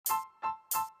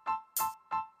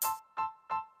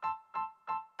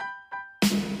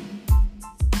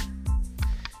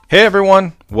Hey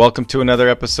everyone, welcome to another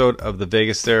episode of The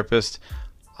Vegas Therapist.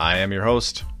 I am your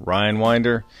host, Ryan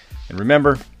Winder. And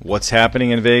remember, what's happening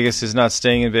in Vegas is not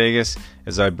staying in Vegas,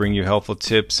 as I bring you helpful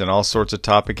tips in all sorts of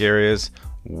topic areas,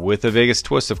 with a Vegas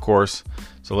twist, of course.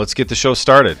 So let's get the show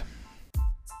started.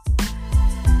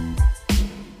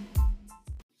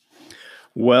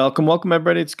 Welcome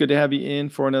everybody. It's good to have you in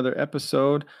for another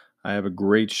episode. I have a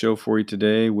great show for you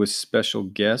today with special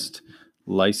guest,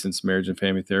 licensed marriage and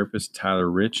family therapist Tyler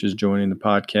Rich is joining the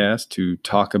podcast to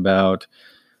talk about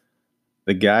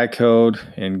the guy code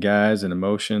and guys and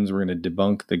emotions. We're going to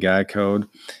debunk the guy code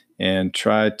and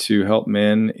try to help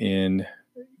men in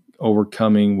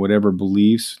overcoming whatever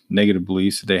beliefs, negative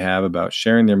beliefs that they have about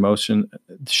sharing their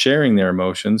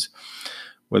emotions,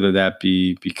 whether that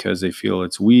be because they feel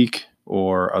it's weak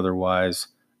or otherwise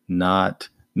not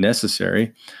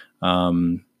necessary.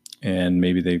 And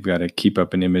maybe they've got to keep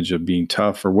up an image of being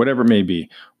tough or whatever it may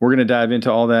be. We're going to dive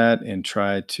into all that and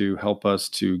try to help us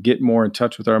to get more in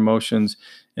touch with our emotions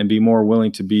and be more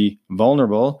willing to be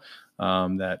vulnerable,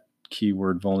 that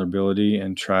keyword vulnerability,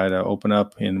 and try to open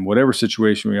up in whatever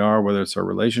situation we are, whether it's our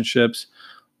relationships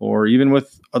or even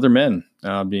with other men,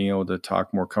 being able to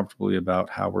talk more comfortably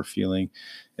about how we're feeling,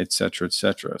 et cetera, et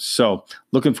cetera. So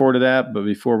looking forward to that. But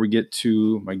before we get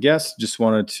to my guest, just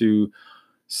wanted to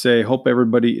say, hope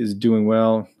everybody is doing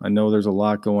well. I know there's a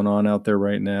lot going on out there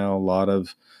right now, a lot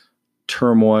of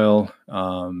turmoil,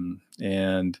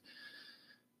 and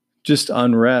just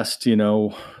unrest.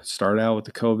 Start out with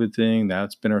the COVID thing.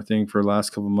 That's been our thing for the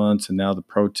last couple of months, and now the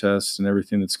protests and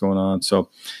everything that's going on. So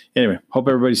anyway, hope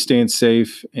everybody's staying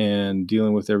safe and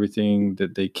dealing with everything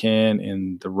that they can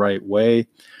in the right way.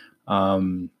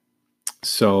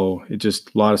 So it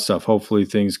just a lot of stuff. Hopefully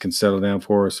things can settle down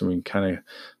for us and we can kind of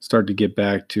start to get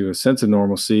back to a sense of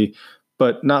normalcy,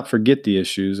 but not forget the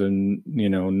issues and,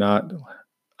 not,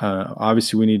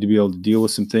 obviously we need to be able to deal with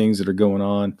some things that are going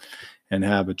on and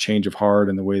have a change of heart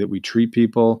in the way that we treat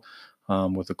people,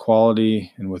 with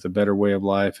equality and with a better way of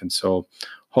life. And so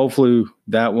hopefully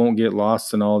that won't get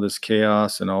lost in all this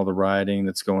chaos and all the rioting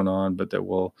that's going on, but that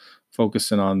we'll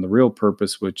focus in on the real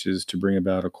purpose, which is to bring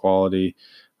about equality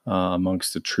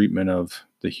amongst the treatment of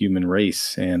the human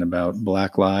race, and about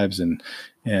Black lives and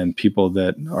people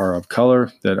that are of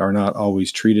color that are not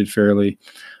always treated fairly.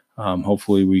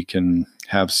 Hopefully we can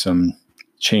have some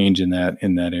change in that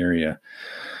area.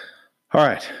 All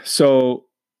right. So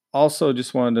also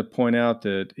just wanted to point out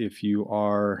that if you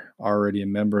are already a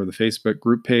member of the Facebook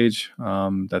group page,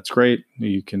 that's great.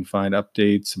 You can find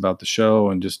updates about the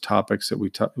show and just topics that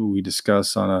we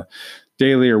discuss on a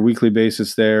daily or weekly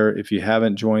basis there. If you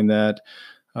haven't joined that,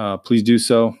 please do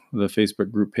so. The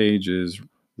Facebook group page is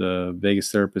the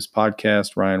Vegas Therapist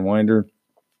Podcast, Ryan Winder.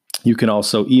 You can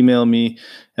also email me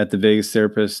at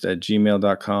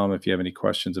thevegasTherapist@gmail.com if you have any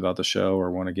questions about the show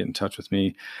or want to get in touch with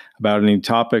me about any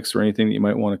topics or anything that you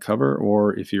might want to cover,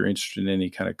 or if you're interested in any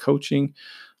kind of coaching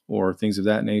or things of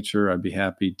that nature, I'd be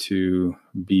happy to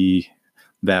be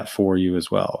that for you as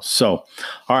well. So,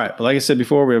 all right. Like I said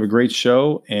before, we have a great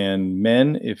show, and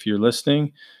men, if you're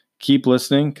listening, keep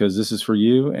listening because this is for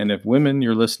you. And if women,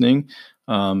 you're listening,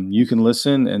 you can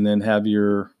listen and then have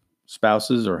your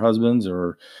spouses or husbands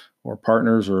or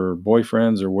partners or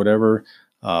boyfriends or whatever,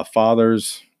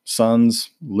 fathers, sons,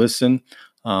 listen,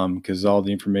 because all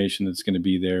the information that's going to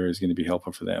be there is going to be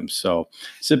helpful for them. So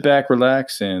sit back,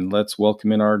 relax, and let's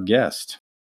welcome in our guest.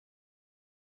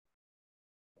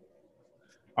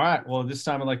 All right. Well, this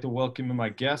time I'd like to welcome in my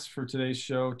guest for today's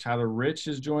show. Tyler Rich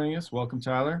is joining us. Welcome,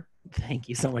 Tyler. Thank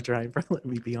you so much, Ryan, for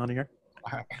letting me be on here.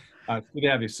 It's good to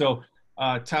have you. So,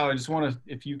 Tyler, I just want to,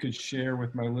 if you could share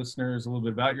with my listeners a little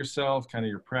bit about yourself, kind of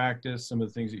your practice, some of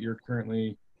the things that you're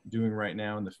currently doing right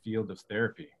now in the field of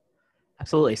therapy.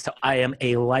 Absolutely. So I am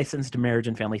a licensed marriage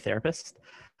and family therapist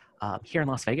here in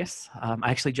Las Vegas. I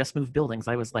actually just moved buildings.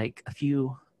 I was like a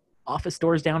few office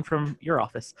doors down from your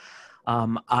office.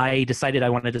 I decided I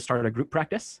wanted to start a group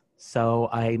practice. So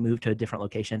I moved to a different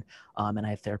location, and I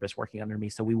have therapists working under me.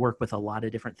 So we work with a lot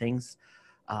of different things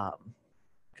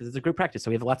because it's a group practice.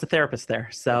 So we have lots of therapists there.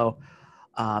 So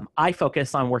I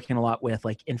focus on working a lot with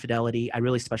like infidelity. I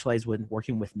really specialize with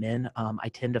working with men. I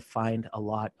tend to find a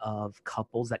lot of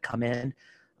couples that come in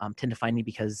tend to find me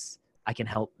because I can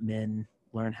help men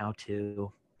learn how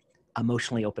to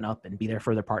emotionally open up and be there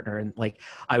for their partner. And like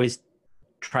I always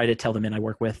try to tell the men I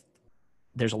work with,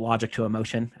 there's a logic to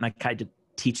emotion, and I kind of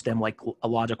teach them like a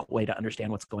logical way to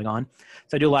understand what's going on.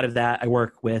 So I do a lot of that. I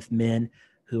work with men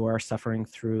who are suffering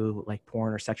through like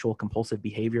porn or sexual compulsive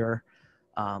behavior,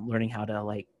 learning how to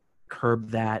like curb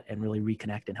that and really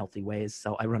reconnect in healthy ways.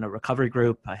 So I run a recovery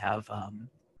group. I have,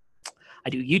 I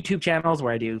do YouTube channels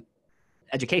where I do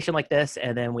education like this.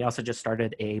 And then we also just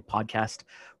started a podcast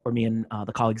where me and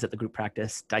the colleagues at the group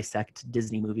practice dissect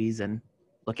Disney movies and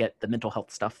look at the mental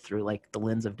health stuff through like the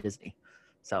lens of Disney.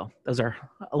 So those are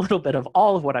a little bit of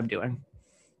all of what I'm doing.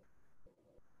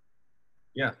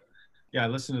 Yeah. Yeah. I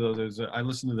listened to those. I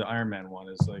listened to the Iron Man one.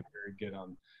 It's like very good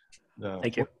on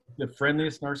Thank you. the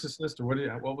friendliest narcissist,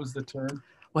 or what was the term?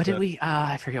 What did we,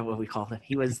 I forget what we called him.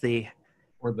 He was the,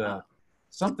 Or the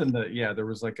something that, yeah, there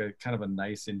was like a kind of a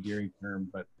nice endearing term,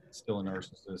 but still a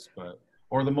narcissist,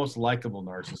 or the most likable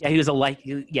narcissist. yeah, he was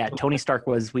Tony Stark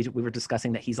was, we were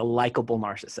discussing that he's a likable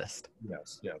narcissist.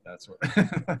 Yes. Yeah. That's what.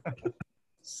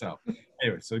 So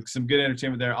anyway, so some good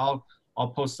entertainment there. I'll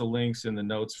post the links in the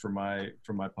notes for my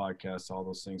podcast, all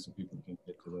those things, so people can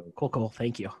get to those. Cool.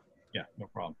 Thank you. Yeah, no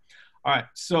problem. All right.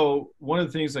 So one of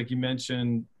the things, like you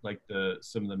mentioned, like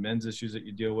some of the men's issues that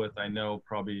you deal with, I know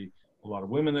probably a lot of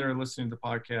women that are listening to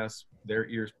podcasts, their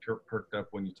ears perked up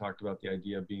when you talked about the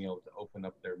idea of being able to open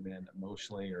up their men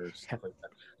emotionally or stuff like that.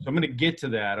 So I'm going to get to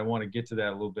that. I want to get to that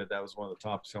a little bit. That was one of the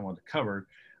topics I wanted to cover.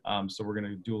 So we're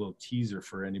going to do a little teaser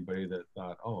for anybody that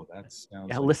thought, oh, that sounds.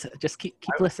 Yeah, listen. Just keep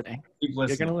listening. Keep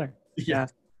listening. You're going to learn.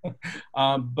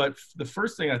 Yeah. But the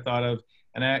first thing I thought of,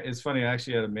 and it's funny, I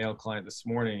actually had a male client this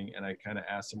morning, and I kind of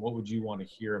asked him, what would you want to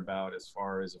hear about as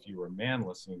far as if you were a man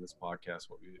listening to this podcast,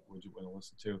 what would you want to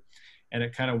listen to? And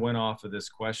it kind of went off of this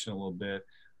question a little bit,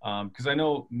 because I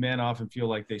know men often feel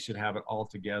like they should have it all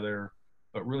together,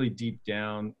 but really deep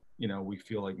down, we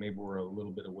feel like maybe we're a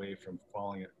little bit away from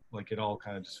it all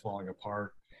kind of just falling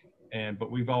apart.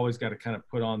 But we've always got to kind of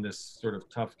put on this sort of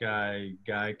tough guy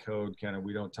code, kind of,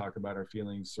 we don't talk about our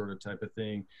feelings sort of type of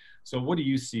thing. So what do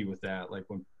you see with that?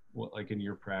 Like in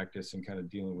your practice and kind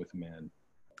of dealing with men?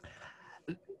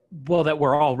 Well, that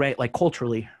we're all like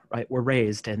culturally, right? We're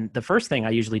raised. And the first thing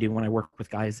I usually do when I work with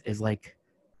guys is like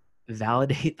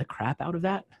validate the crap out of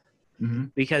that. Mm-hmm.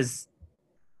 Because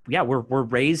we're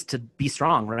raised to be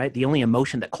strong, right? The only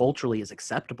emotion that culturally is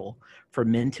acceptable for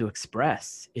men to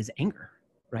express is anger.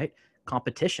 Right?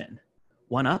 Competition,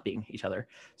 one-upping each other.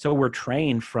 So we're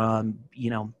trained from,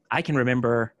 I can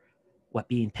remember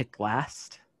being picked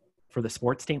last for the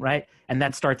sports team, right? And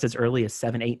that starts as early as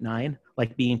 7, 8, 9,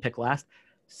 like being picked last.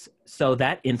 So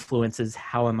that influences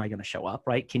how am I going to show up,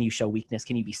 right? Can you show weakness?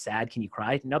 Can you be sad? Can you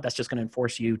cry? No, that's just going to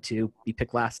enforce you to be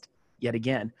picked last yet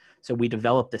again. So we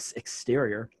develop this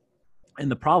exterior. And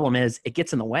the problem is it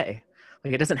gets in the way.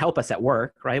 Like, it doesn't help us at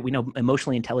work, right? We know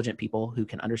emotionally intelligent people who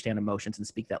can understand emotions and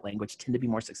speak that language tend to be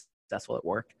more successful at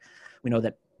work. We know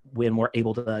that when we're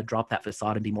able to drop that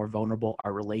facade and be more vulnerable,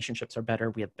 our relationships are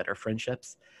better. We have better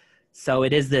friendships. So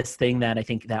it is this thing that I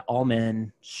think that all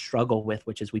men struggle with,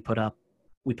 which is we put up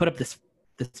this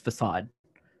facade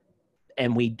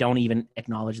and we don't even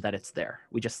acknowledge that it's there.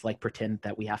 We just like pretend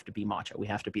that we have to be macho. We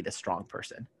have to be this strong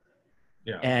person.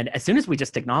 Yeah. And as soon as we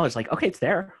just acknowledge, like, okay, it's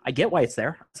there. I get why it's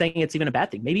there. I'm saying it's even a bad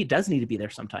thing. Maybe it does need to be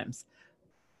there sometimes.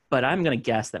 But I'm going to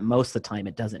guess that most of the time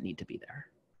it doesn't need to be there.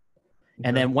 Okay.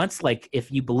 And then once, like,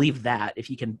 if you believe that, if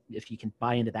you can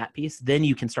buy into that piece, then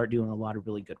you can start doing a lot of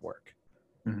really good work.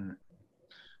 Mm-hmm.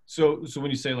 So when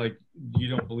you say, like, you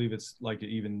don't believe it's like it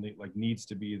even like needs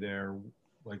to be there,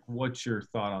 like, what's your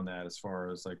thought on that as far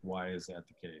as like, why is that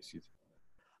the case?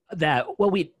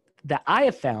 That I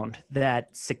have found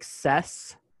that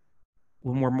success,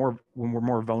 when we're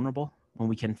more vulnerable, when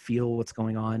we can feel what's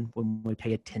going on, when we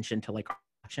pay attention to like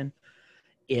action,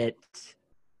 it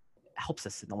helps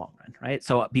us in the long run, right?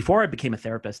 So before I became a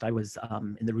therapist, I was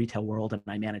in the retail world, and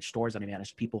I managed stores and I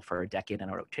managed people for a decade,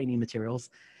 and I wrote training materials.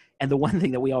 And the one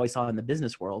thing that we always saw in the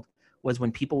business world was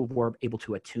when people were able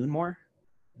to attune more,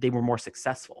 they were more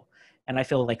successful. And I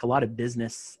feel like a lot of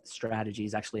business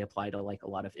strategies actually apply to like a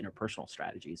lot of interpersonal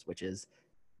strategies, which is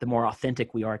the more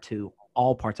authentic we are to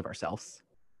all parts of ourselves,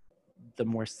 the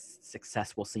more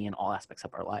success we'll see in all aspects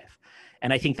of our life.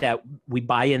 And I think that we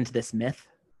buy into this myth.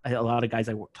 A lot of guys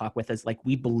I talk with is like,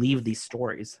 we believe these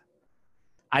stories.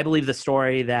 I believe the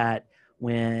story that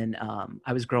when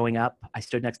I was growing up, I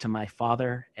stood next to my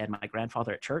father and my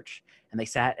grandfather at church, and they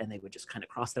sat and they would just kind of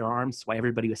cross their arms while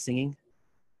everybody was singing.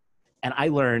 And I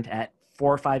learned at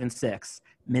 4, 5, and 6,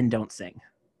 men don't sing.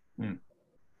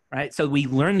 Right? So we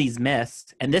learn these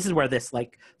myths, and this is where this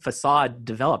like facade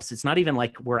develops. It's not even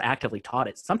like we're actively taught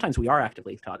it. Sometimes we are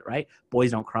actively taught it, right?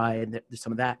 Boys don't cry, and there's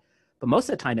some of that. But most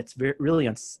of the time, it's really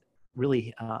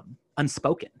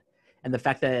unspoken. And the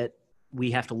fact that we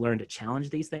have to learn to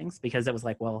challenge these things, because it was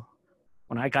like, well,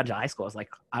 when I got to high school, I was like,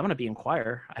 I want to be in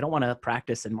choir. I don't want to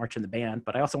practice and march in the band,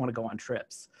 but I also want to go on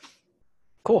trips.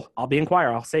 Cool, I'll be in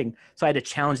choir, I'll sing. So I had to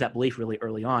challenge that belief really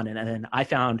early on. And then I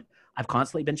found I've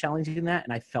constantly been challenging that,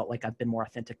 and I felt like I've been more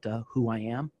authentic to who I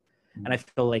am. And I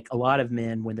feel like a lot of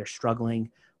men, when they're struggling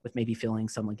with maybe feeling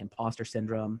some like imposter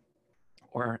syndrome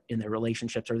or in their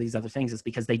relationships or these other things, is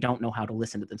because they don't know how to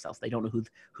listen to themselves. They don't know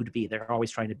who to be. They're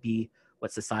always trying to be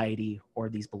what society or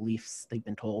these beliefs they've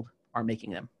been told are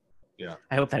making them. Yeah.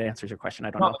 I hope that answers your question.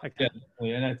 I don't No, know. yeah,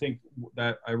 definitely. And I think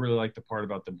that I really like the part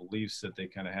about the beliefs that they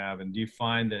kind of have. And do you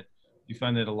find that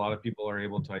a lot of people are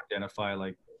able to identify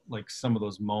like some of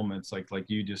those moments like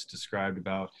you just described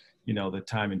about, you know, the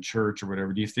time in church or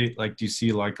whatever? Do you think like, do you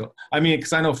see like, I mean,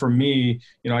 because I know for me,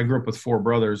 you know, I grew up with 4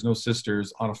 brothers, no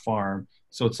sisters, on a farm.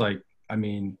 So it's like, I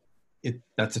mean,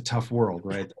 that's a tough world,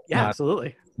 right? That's Yeah,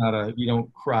 absolutely. not a, you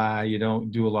don't cry, you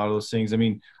don't do a lot of those things. I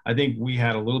mean, I think we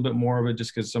had a little bit more of it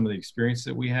just because some of the experience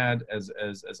that we had as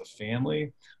a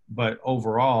family. But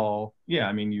overall, yeah,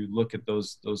 I mean, you look at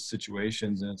those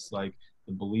situations and it's like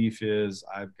the belief is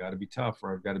I've got to be tough,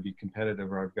 or I've got to be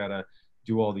competitive, or I've got to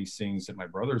do all these things that my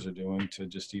brothers are doing to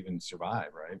just even survive,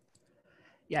 right?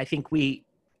 Yeah, I think we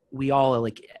all,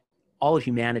 like, all of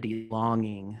humanity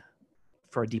longing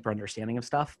for a deeper understanding of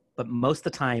stuff, but most of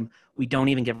the time we don't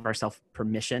even give ourselves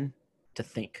permission to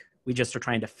think. We just are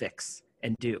trying to fix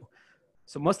and do.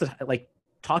 So most of the, like,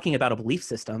 talking about a belief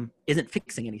system isn't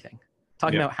fixing anything.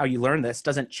 Talking Yeah. about how you learn this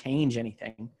doesn't change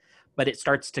anything, but it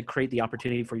starts to create the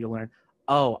opportunity for you to learn,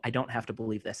 oh, I don't have to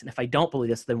believe this. And if I don't believe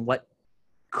this, then what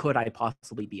could I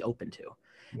possibly be open to?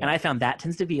 Yeah. And I found that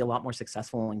tends to be a lot more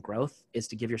successful in growth, is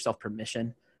to give yourself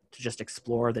permission to just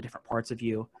explore the different parts of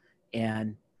you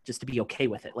and just to be okay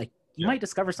with it. Like, you might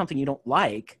discover something you don't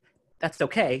like. That's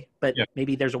okay. But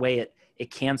maybe there's a way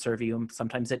it can serve you, and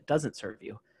sometimes it doesn't serve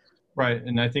you. Right.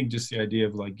 And I think just the idea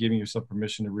of like giving yourself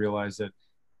permission to realize that,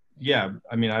 yeah,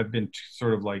 I mean, I've been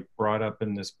sort of like brought up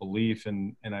in this belief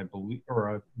and I believe,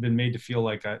 or I've been made to feel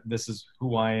like this is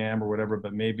who I am or whatever,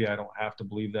 but maybe I don't have to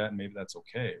believe that. And maybe that's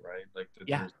okay. Right. Like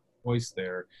there's a choice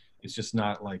there. It's just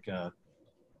not like,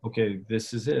 okay,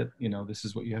 this is it. You know, this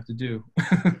is what you have to do.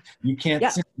 You can't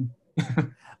sin.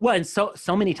 Well, and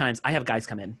so many times I have guys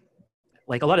come in,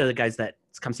 like a lot of the guys that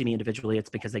come see me individually, it's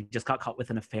because they just got caught with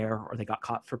an affair, or they got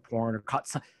caught for porn, or caught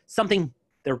something.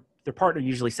 Their partner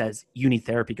usually says, you need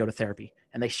therapy, go to therapy.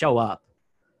 And they show up.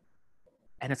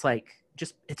 And it's like,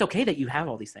 just, it's okay that you have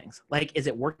all these things. Like, is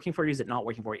it working for you? Is it not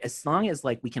working for you? As long as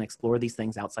like we can explore these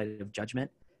things outside of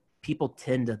judgment, people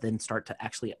tend to then start to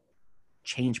actually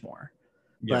change more.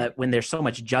 Yeah. But when there's so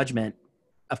much judgment,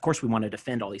 of course we want to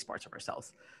defend all these parts of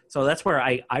ourselves. So that's where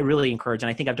I really encourage, and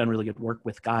I think I've done really good work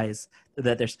with guys,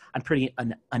 that I'm pretty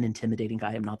an unintimidating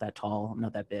guy. I'm not that tall. I'm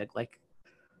not that big. Like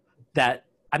that,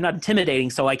 I'm not intimidating,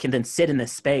 so I can then sit in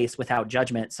this space without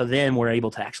judgment. So then we're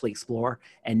able to actually explore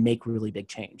and make really big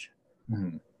change.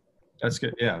 Mm-hmm. That's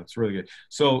good. Yeah, it's really good.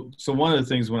 So one of the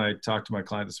things when I talked to my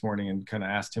client this morning and kind of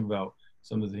asked him about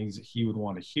some of the things that he would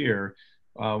want to hear,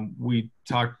 we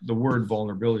talked, the word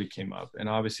vulnerability came up, and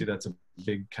obviously that's a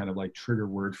big kind of like trigger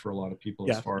word for a lot of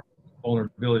people as far as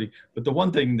vulnerability. But the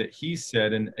one thing that he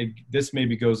said, and this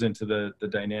maybe goes into the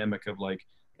dynamic of like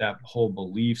that whole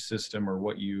belief system, or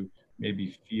what you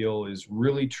maybe feel is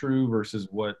really true versus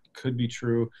what could be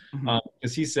true.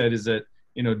 As he said, is that,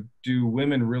 you know, do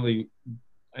women really,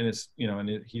 and it's, you know,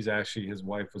 and he's actually, his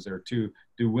wife was there too,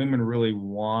 do women really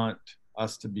want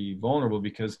us to be vulnerable?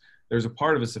 Because there's a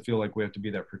part of us that feel like we have to be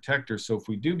that protector. So if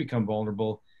we do become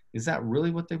vulnerable, is that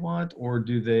really what they want? Or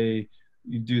do they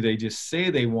just say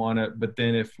they want it, but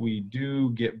then if we do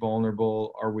get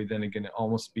vulnerable, are we then going to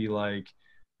almost be like,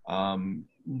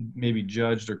 maybe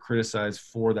judged or criticized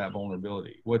for that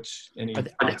vulnerability? Are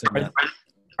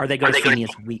they going to see me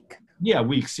as weak? Yeah,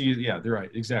 weak. See, yeah, they're right.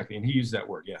 Exactly. And he used that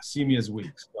word. Yeah. See me as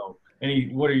weak. So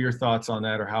what are your thoughts on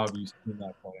that, or how have you seen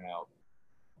that play out?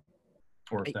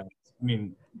 Or if that, I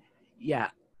mean, yeah,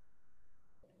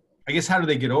 I guess, how do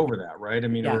they get over that? Right. I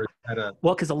mean, or is that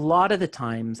well, because a lot of the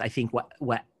times I think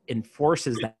what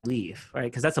enforces that belief, right?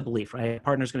 Because that's a belief, right? A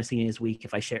partner's going to see me as weak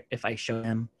if I show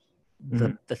him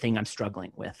the thing I'm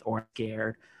struggling with, or I'm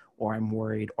scared, or I'm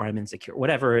worried, or I'm insecure,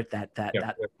 whatever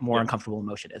that more uncomfortable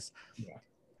emotion is. Yeah.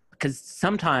 Because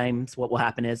sometimes what will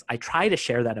happen is I try to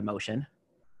share that emotion,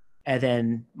 and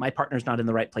then my partner's not in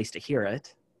the right place to hear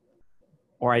it,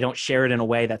 or I don't share it in a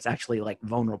way that's actually like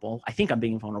vulnerable. I think I'm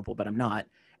being vulnerable, but I'm not.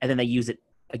 And then they use it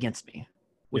against me,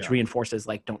 which reinforces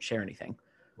like, don't share anything.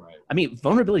 Right. I mean,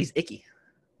 vulnerability is icky.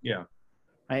 Yeah.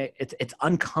 Right? It's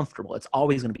uncomfortable. It's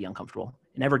always going to be uncomfortable.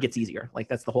 It never gets easier. Like,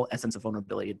 that's the whole essence of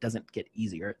vulnerability. It doesn't get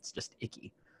easier. It's just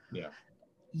icky. Yeah.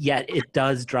 Yet it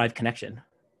does drive connection.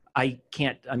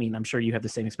 I'm sure you have the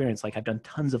same experience. Like, I've done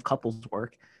tons of couples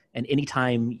work, and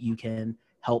anytime you can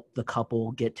help the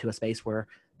couple get to a space where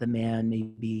the man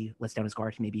maybe lets down his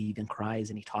guard, he maybe even cries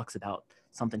and he talks about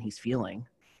something he's feeling,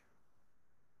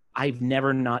 I've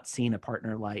never not seen a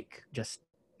partner like just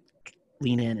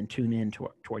lean in and tune in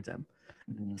towards them.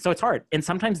 Mm-hmm. So it's hard. And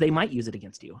sometimes they might use it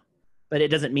against you, but it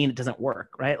doesn't mean it doesn't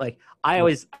work, right? Like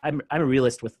I'm a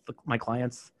realist with my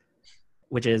clients,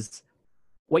 which is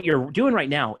what you're doing right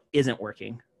now isn't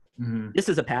working. Mm-hmm. This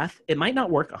is a path. It might not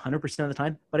work 100% of the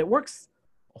time, but it works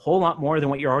a whole lot more than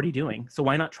what you're already doing. So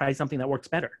why not try something that works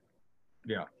better?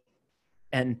 Yeah.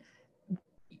 And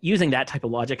using that type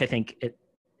of logic, I think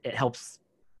it helps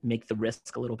make the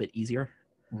risk a little bit easier.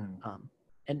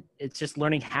 And it's just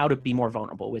learning how to be more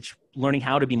vulnerable, which learning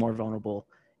how to be more vulnerable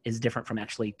is different from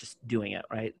actually just doing it,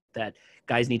 right? That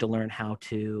guys need to learn how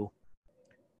to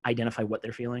identify what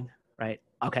they're feeling, right?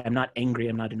 Okay, I'm not angry,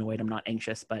 I'm not annoyed, I'm not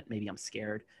anxious, but maybe I'm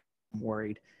scared, I'm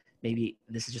worried. Maybe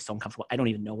this is just so uncomfortable. I don't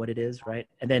even know what it is, right?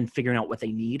 And then figuring out what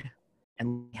they need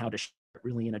and how to share it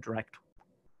really in a direct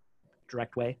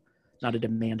way, not a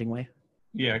demanding way.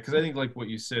 Yeah, because I think like what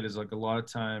you said is like a lot of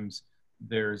times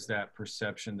there's that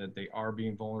perception that they are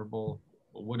being vulnerable,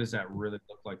 but what does that really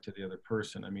look like to the other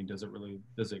person? I mean, does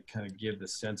it kind of give the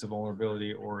sense of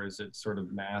vulnerability, or is it sort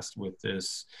of masked with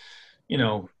this,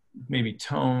 maybe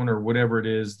tone or whatever it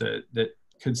is that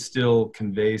could still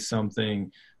convey something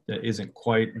that isn't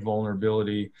quite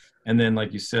vulnerability? And then,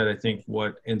 like you said, I think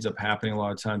what ends up happening a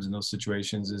lot of times in those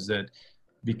situations is that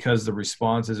because the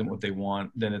response isn't what they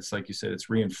want, then it's like you said, it's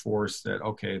reinforced that,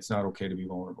 okay, it's not okay to be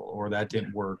vulnerable, or that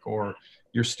didn't work, or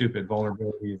you're stupid,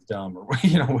 vulnerability is dumb, or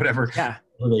whatever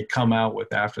they come out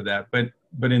with after that.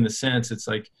 But in the sense, it's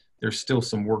like there's still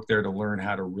some work there to learn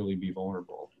how to really be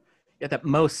vulnerable. Yeah, that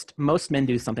most men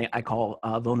do something I call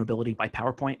vulnerability by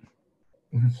PowerPoint,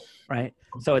 right?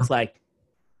 So it's like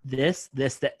this,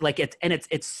 that, like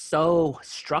it's so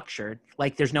structured,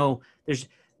 like there's no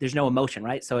emotion,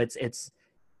 right? So it's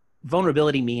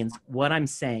vulnerability means what I'm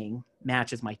saying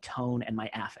matches my tone and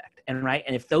my affect, and right,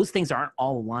 and if those things aren't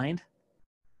all aligned,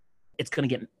 it's going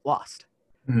to get lost.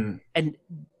 Mm-hmm. And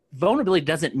vulnerability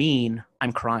doesn't mean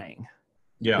I'm crying.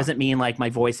 Yeah. It doesn't mean like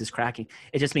my voice is cracking.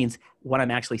 It just means what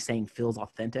I'm actually saying feels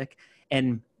authentic.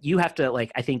 And you have to,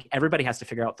 like, I think everybody has to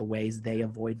figure out the ways they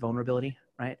avoid vulnerability,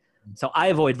 right? So I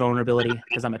avoid vulnerability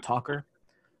because I'm a talker.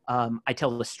 I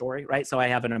tell the story, right? So I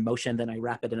have an emotion, then I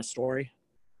wrap it in a story,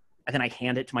 and then I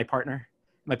hand it to my partner.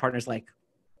 My partner's like,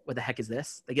 what the heck is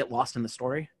this? They get lost in the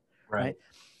story, right?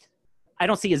 I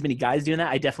don't see as many guys doing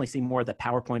that. I definitely see more of the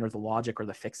PowerPoint or the logic or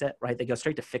the fix it, right? They go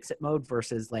straight to fix it mode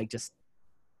versus like just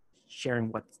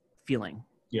sharing what's feeling.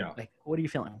 Yeah. Like, what are you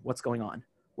feeling? What's going on?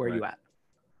 Where are you at?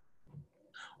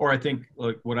 Or I think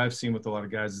like what I've seen with a lot of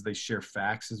guys is they share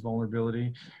facts as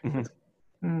vulnerability.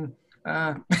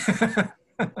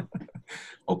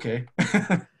 Okay.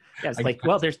 Yeah, it's like,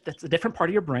 well, that's a different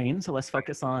part of your brain. So let's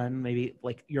focus on maybe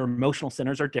like your emotional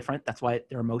centers are different. That's why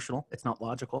they're emotional. It's not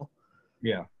logical.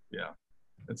 Yeah. Yeah.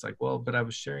 It's like, well, but I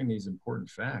was sharing these important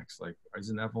facts. Like,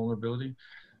 isn't that vulnerability?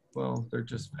 Well, they're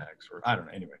just facts, or I don't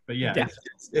know. Anyway, but yeah.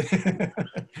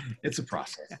 It's a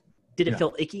process. Yeah. Did it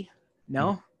feel icky?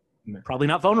 No. Probably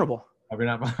not vulnerable. Probably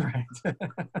not right.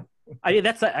 I mean,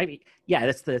 that's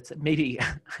maybe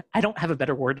I don't have a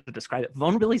better word to describe it.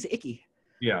 Vulnerability is icky.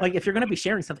 Yeah. Like if you're going to be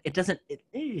sharing something, it doesn't.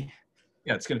 Yeah,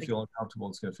 it's going to feel uncomfortable.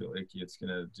 It's going to feel icky. It's going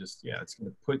to it's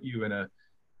going to put you in a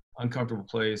uncomfortable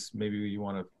place. Maybe you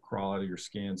want to crawl out of your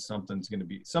skin. Something's going to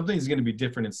be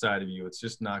different inside of you. It's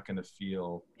just not going to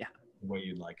feel the way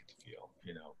you'd like it to feel.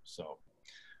 So.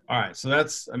 All right. So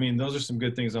those are some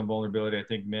good things on vulnerability. I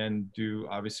think men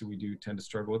we do tend to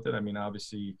struggle with it. I mean,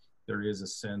 obviously there is a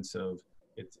sense of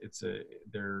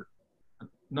they're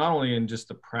not only in just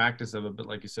the practice of it, but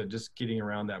like you said, just getting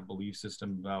around that belief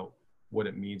system about what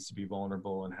it means to be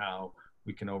vulnerable and how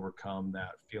we can overcome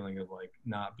that feeling of like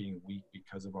not being weak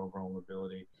because of our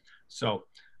vulnerability. So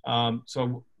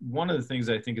one of the things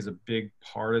I think is a big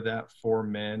part of that for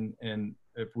men, and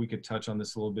if we could touch on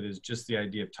this a little bit, is just the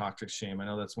idea of toxic shame. I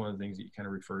know that's one of the things that you kind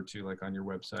of referred to, like on your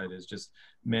website, is just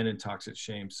men and toxic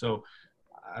shame. So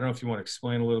I don't know if you want to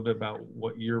explain a little bit about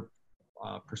what your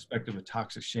perspective of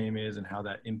toxic shame is and how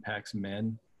that impacts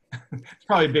men. It's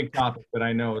probably a big topic, but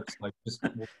I know it's like just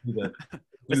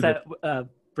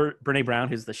Brene Brown,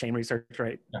 who's the shame researcher,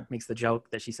 right? Yeah. Makes the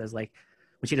joke that she says, like,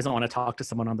 when she doesn't want to talk to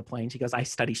someone on the plane, she goes, I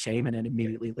study shame, and then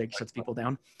immediately like shuts people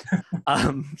down.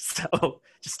 So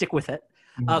just stick with it.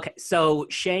 Mm-hmm. Okay. So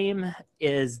shame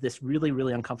is this really,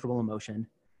 really uncomfortable emotion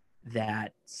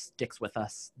that sticks with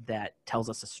us, that tells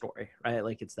us a story, right?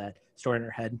 Like it's that story in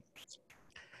our head.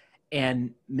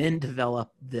 And men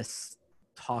develop this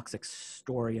toxic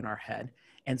story in our head.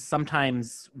 And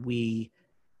sometimes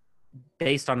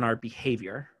based on our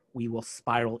behavior, we will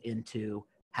spiral into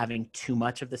having too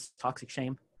much of this toxic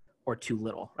shame or too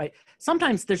little, right?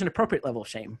 Sometimes there's an appropriate level of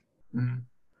shame, Mhm.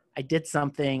 I did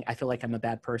something. I feel like I'm a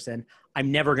bad person.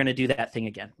 I'm never going to do that thing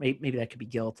again. Maybe that could be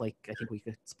guilt. Like, I think we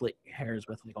could split hairs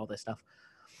with like all this stuff.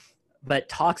 But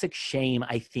toxic shame,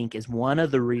 I think, is one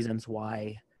of the reasons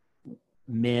why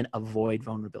men avoid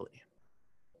vulnerability.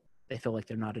 They feel like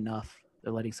they're not enough.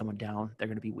 They're letting someone down. They're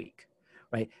going to be weak,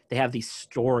 right? They have these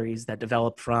stories that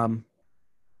develop from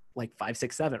like 5,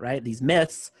 6, 7, right? These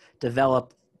myths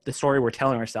develop the story we're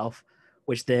telling ourselves,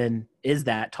 which then is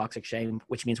that toxic shame,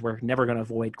 which means we're never going to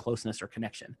avoid closeness or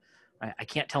connection. Right? I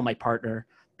can't tell my partner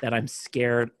that I'm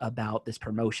scared about this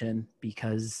promotion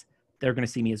because they're going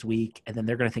to see me as weak, and then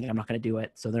they're going to think I'm not going to do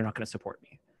it, so they're not going to support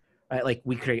me. Right? Like,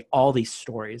 we create all these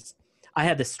stories. I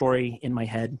had this story in my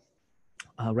head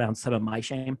around some of my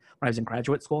shame when I was in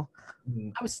graduate school.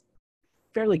 Mhm. I was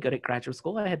fairly good at graduate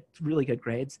school. I had really good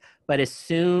grades, but as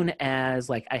soon as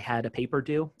like I had a paper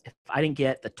due, if I didn't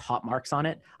get the top marks on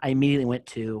it, I immediately went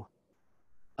to,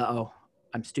 oh,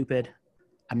 I'm stupid.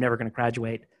 I'm never going to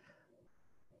graduate.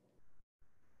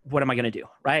 What am I going to do?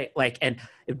 Right. Like, and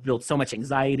it built so much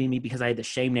anxiety in me because I had the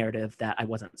shame narrative that I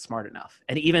wasn't smart enough.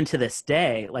 And even to this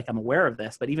day, like, I'm aware of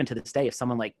this, but even to this day, if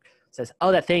someone like says,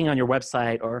 oh, that thing on your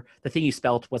website or the thing you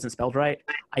spelled wasn't spelled right,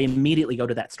 I immediately go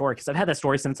to that story because I've had that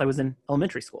story since I was in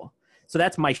elementary school. So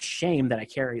that's my shame that I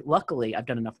carry. Luckily, I've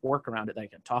done enough work around it that I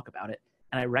can talk about it,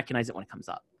 and I recognize it when it comes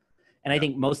up. And I Yeah.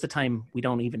 think most of the time we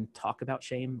don't even talk about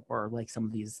shame or like some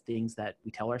of these things that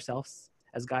we tell ourselves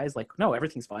as guys, like, no,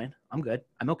 everything's fine. I'm good.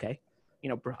 I'm okay. You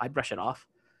know, I brush it off.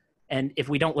 And if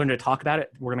we don't learn to talk about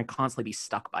it, we're going to constantly be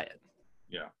stuck by it.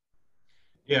 Yeah.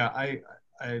 Yeah,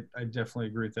 I definitely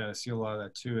agree with that. I see a lot of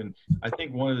that too. And I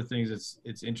think one of the things that's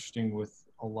it's interesting with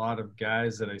a lot of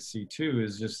guys that I see too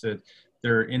is just that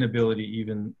their inability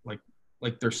even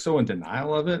like they're so in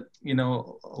denial of it, you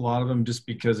know, a lot of them just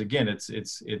because again it's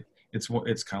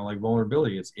kind of like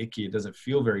vulnerability. It's icky. It doesn't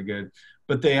feel very good.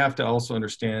 But they have to also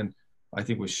understand, I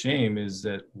think with shame is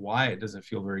that why it doesn't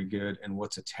feel very good and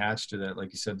what's attached to that.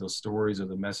 Like you said, those stories or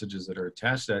the messages that are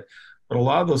attached to that. But a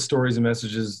lot of those stories and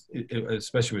messages,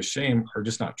 especially with shame, are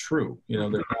just not true. You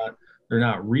know, they're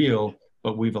not real.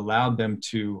 But we've allowed them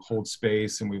to hold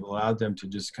space, and we've allowed them to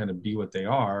just kind of be what they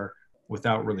are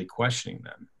without really questioning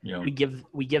them. You know.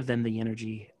 We give them the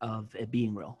energy of it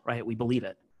being real, right? We believe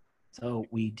it. So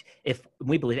if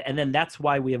we believe it, and then that's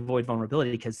why we avoid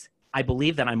vulnerability, because I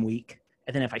believe that I'm weak.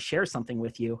 And then if I share something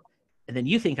with you and then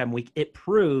you think I'm weak, it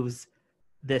proves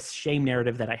this shame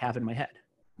narrative that I have in my head.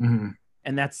 Mm-hmm.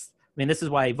 And this is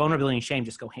why vulnerability and shame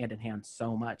just go hand in hand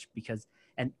so much, because,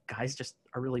 and guys just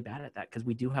are really bad at that because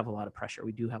we do have a lot of pressure.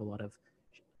 We do have a lot of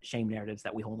shame narratives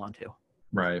that we hold on to.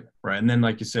 Right, right. And then,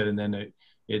 like you said, and then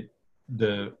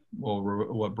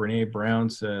what Brene Brown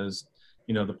says,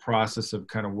 you know, the process of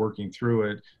kind of working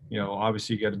through it, you know,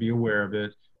 obviously you got to be aware of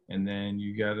it, and then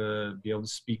you got to be able to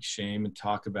speak shame and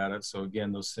talk about it. So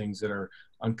again, those things that are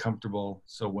uncomfortable.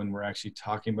 So when we're actually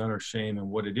talking about our shame and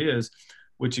what it is,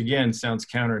 which again sounds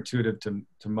counterintuitive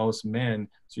to most men.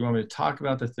 So you want me to talk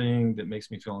about the thing that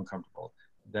makes me feel uncomfortable?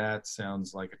 That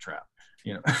sounds like a trap,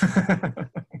 you know. Yeah,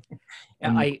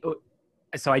 And I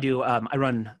do. I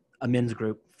run a men's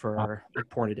group for like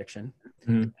porn addiction,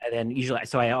 Mhm. and then usually,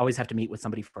 so I always have to meet with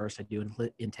somebody first. I do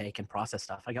an intake and process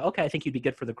stuff. I go, okay, I think you'd be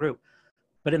good for the group,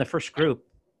 but in the first group,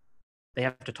 they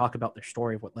have to talk about their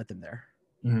story of what led them there.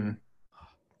 Mhm.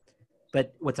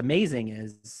 But what's amazing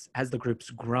is, as the group's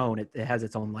grown, it has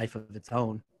its own life of its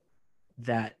own.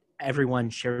 That everyone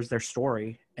shares their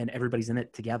story and everybody's in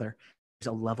it together.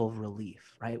 There's a level of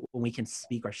relief, right? When we can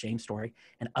speak our shame story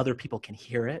and other people can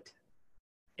hear it,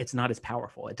 it's not as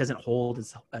powerful. It doesn't hold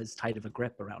as tight of a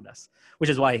grip around us, which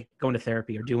is why going to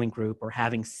therapy or doing group or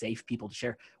having safe people to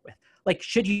share with. Like,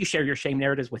 should you share your shame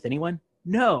narratives with anyone?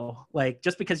 No. Like,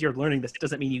 just because you're learning this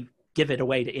doesn't mean you give it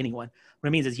away to anyone. What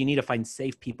it means is you need to find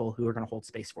safe people who are going to hold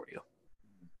space for you.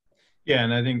 Yeah,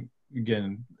 and I think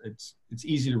again, it's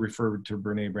easy to refer to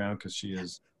Brene Brown because she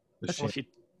is the That's shame, what she,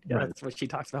 yeah, right? that's what she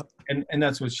talks about. And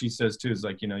that's what she says too. Is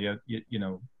like, you know, you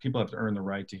know, people have to earn the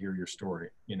right to hear your story.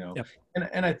 You know, Yep.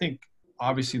 and I think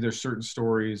obviously there's certain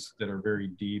stories that are very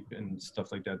deep and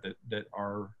stuff like that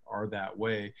are that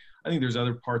way. I think there's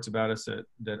other parts about us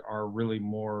that are really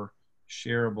more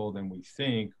shareable than we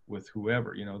think with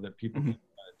whoever, you know, that people Mm-hmm. can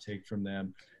take from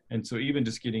them. And so even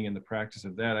just getting in the practice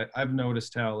of that, I've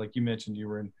noticed how, like you mentioned, you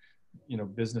were in, you know,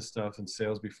 business stuff and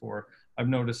sales before. I've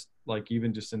noticed, like,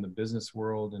 even just in the business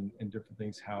world and different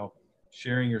things, how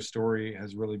sharing your story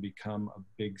has really become a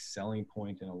big selling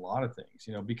point in a lot of things,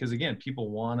 you know, because again, people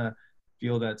want to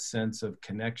feel that sense of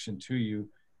connection to you.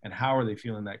 And how are they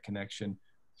feeling that connection?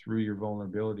 Through your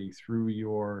vulnerability, through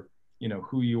your, you know,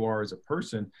 who you are as a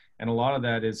person. And a lot of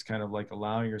that is kind of like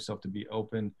allowing yourself to be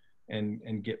open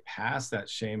and get past that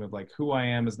shame of like, who I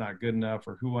am is not good enough,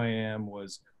 or who I am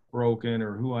was broken,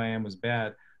 or who I am was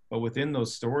bad. But within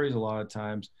those stories, a lot of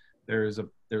times there's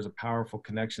a powerful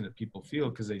connection that people feel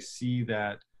because they see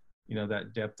that, you know,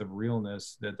 that depth of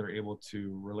realness that they're able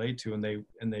to relate to, and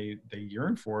they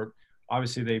yearn for it.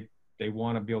 Obviously they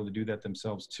want to be able to do that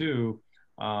themselves too,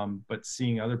 but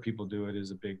seeing other people do it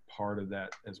is a big part of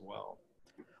that as well.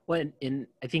 Well,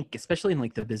 I think especially in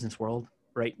like the business world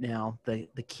right now, the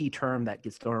key term that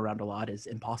gets thrown around a lot is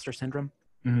imposter syndrome.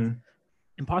 Mm-hmm.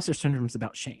 Imposter syndrome is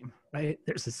about shame, right?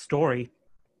 There's a story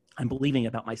I'm believing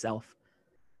about myself,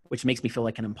 which makes me feel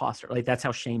like an imposter. Like that's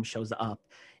how shame shows up.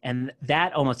 And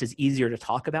that almost is easier to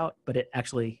talk about, but it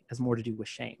actually has more to do with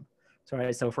shame. So,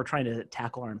 right, so if we're trying to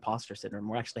tackle our imposter syndrome,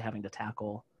 we're actually having to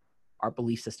tackle our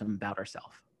belief system about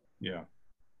ourselves. Yeah.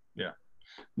 Yeah.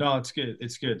 No, it's good.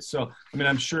 It's good. So, I mean,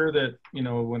 I'm sure that, you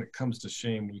know, when it comes to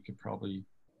shame, we could probably,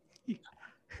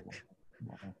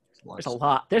 There's a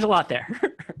lot there.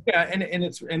 Yeah. And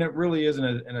it really is.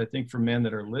 And I think for men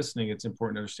that are listening, it's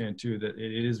important to understand too, that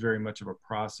it is very much of a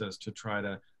process to try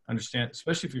to understand,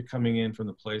 especially if you're coming in from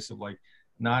the place of like,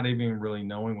 not even really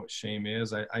knowing what shame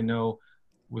is. I know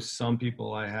with some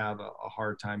people, I have a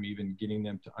hard time even getting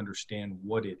them to understand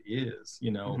what it is,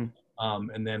 you know? Mm-hmm.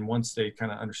 And then once they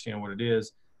kind of understand what it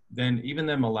is, then even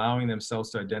them allowing themselves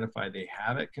to identify they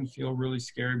have it can feel really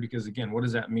scary, because again, what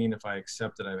does that mean if I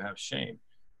accept that I have shame?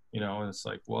 You know, and it's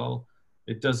like, well,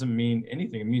 it doesn't mean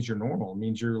anything. It means you're normal. It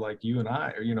means you're like you and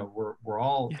I, or, you know, we're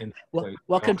all in. Well,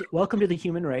 welcome to the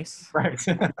human race. Right.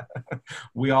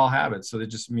 We all have it. So it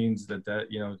just means that,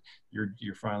 you know,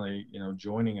 you're finally, you know,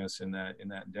 joining us in that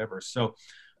endeavor. So,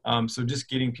 so just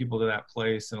getting people to that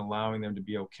place and allowing them to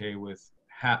be okay with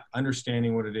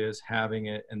understanding what it is, having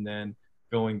it, and then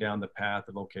going down the path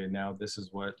of, okay, now this is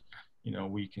what, you know,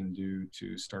 we can do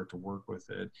to start to work with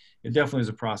it. It definitely is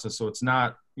a process. So it's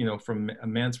not, you know, from a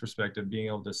man's perspective, being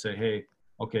able to say, hey,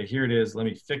 okay, here it is, let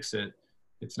me fix it.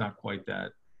 It's not quite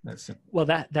that simple. Well,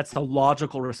 that's the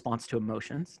logical response to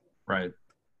emotions. Right.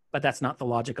 But that's not the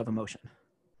logic of emotion.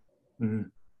 Mm-hmm.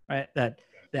 Right.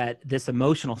 That this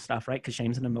emotional stuff, right? Because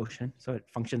shame's an emotion. So it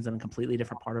functions in a completely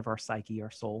different part of our psyche,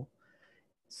 our soul.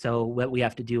 So what we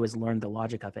have to do is learn the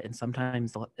logic of it. And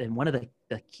sometimes, and one of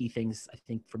the key things I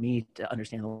think for me to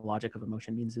understand the logic of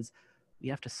emotion means is we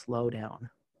have to slow down.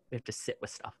 We have to sit with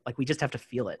stuff. Like we just have to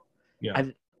feel it. Yeah.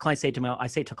 I say it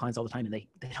to clients all the time, and they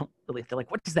don't really, they're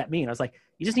like, what does that mean? I was like,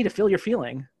 you just need to feel your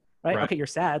feeling, right? Okay, you're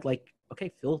sad. Like,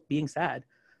 okay, feel being sad.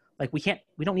 Like we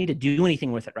don't need to do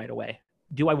anything with it right away.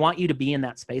 Do I want you to be in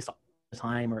that space all the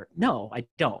time? Or no, I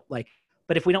don't. Like,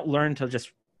 but if we don't learn to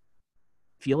just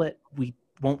feel it, we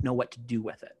won't know what to do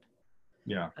with it.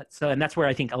 Yeah. So, and that's where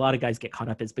I think a lot of guys get caught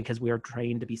up, is because we are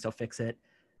trained to be so fix-it,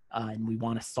 and we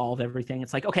want to solve everything.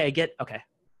 It's like, okay, I get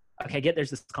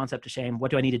there's this concept of shame. What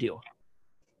do I need to do?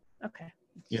 Okay.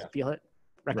 Yeah. Feel it.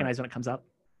 Recognize when it comes up.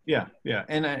 Yeah. Yeah.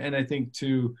 And I think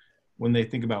too, when they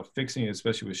think about fixing it,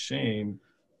 especially with shame,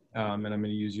 and I'm going to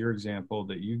use your example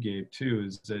that you gave too,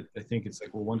 is that I think it's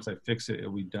like, well, once I fix it,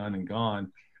 it'll be done and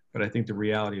gone. But I think the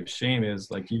reality of shame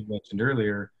is, like you mentioned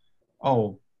earlier,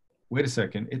 oh, wait a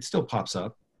second, it still pops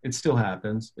up. It still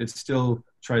happens. It still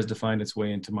tries to find its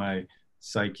way into my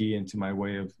psyche, into my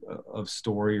way of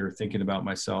story or thinking about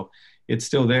myself. It's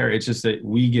still there. It's just that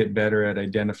we get better at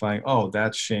identifying, oh,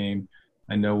 that's shame.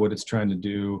 I know what it's trying to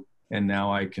do. And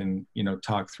now I can, you know,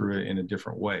 talk through it in a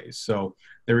different way. So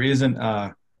there isn't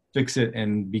a fix it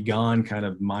and be gone kind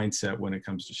of mindset when it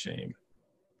comes to shame.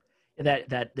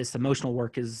 That this emotional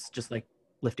work is just like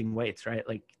lifting weights, right?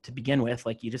 Like to begin with,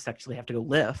 like you just actually have to go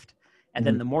lift. And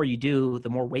then the more you do, the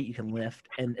more weight you can lift,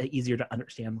 and easier to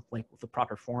understand like the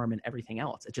proper form and everything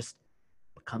else. It just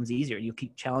becomes easier. You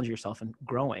keep challenging yourself and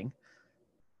growing.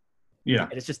 Yeah.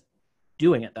 And it's just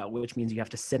doing it though, which means you have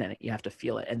to sit in it. You have to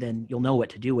feel it. And then you'll know what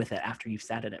to do with it after you've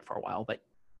sat in it for a while, but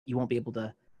you won't be able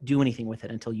to do anything with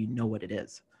it until you know what it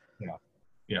is. Yeah.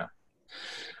 Yeah.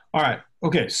 All right.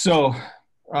 Okay. So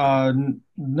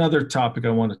another topic I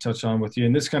want to touch on with you,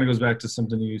 and this kind of goes back to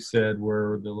something you said,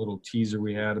 where the little teaser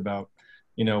we had about,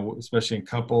 you know, especially in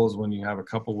couples, when you have a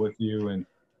couple with you and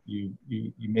you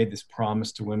made this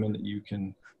promise to women that you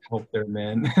can help their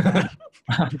men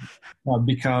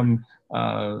become,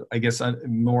 I guess,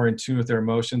 more in tune with their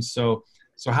emotions. So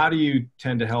how do you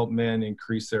tend to help men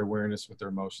increase their awareness with their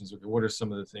emotions? What are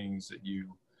some of the things that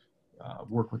you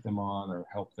work with them on or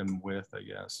help them with, I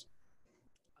guess?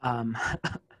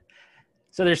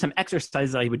 So there's some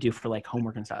exercises I would do for like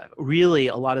homework and stuff. Really,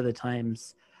 a lot of the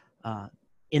times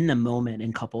in the moment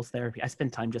in couples therapy, I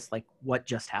spend time just like, what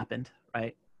just happened,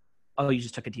 right? Oh, you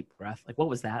just took a deep breath. Like, what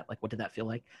was that? Like, what did that feel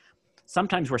like?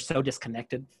 sometimes we're so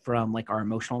disconnected from like our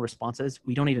emotional responses,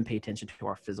 we don't even pay attention to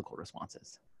our physical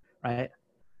responses, right?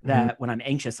 That when I'm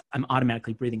anxious, I'm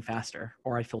automatically breathing faster,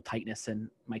 or I feel tightness in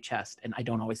my chest, and I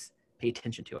don't always pay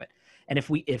attention to it. And if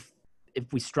we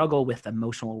struggle with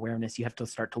emotional awareness, you have to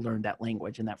start to learn that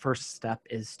language. And that first step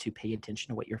is to pay attention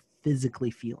to what you're physically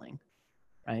feeling,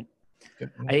 right?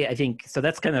 I think, so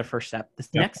that's kind of the first step. The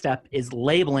next step is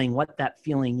labeling what that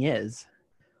feeling is.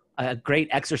 A great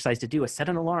exercise to do is set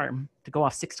an alarm to go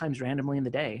off 6 times randomly in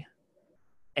the day,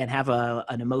 and have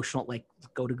an emotional, like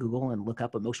go to Google and look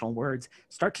up emotional words,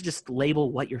 start to just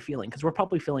label what you're feeling. Cause we're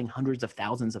probably feeling hundreds of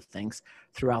thousands of things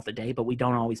throughout the day, but we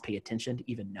don't always pay attention to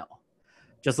even know.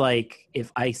 Just like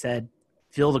if I said,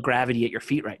 feel the gravity at your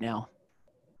feet right now,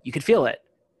 you could feel it,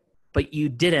 but you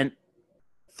didn't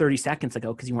 30 seconds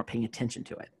ago because you weren't paying attention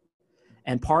to it.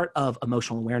 And part of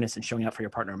emotional awareness and showing up for your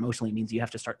partner emotionally means you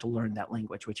have to start to learn that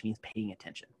language, which means paying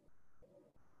attention.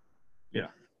 Yeah.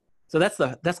 So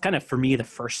that's kind of, for me, the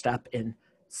first step in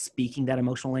speaking that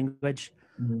emotional language.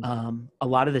 A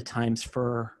lot of the times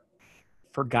for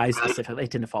guys specifically, they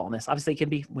tend to fall in this. Obviously, it can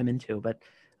be women too, but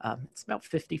it's about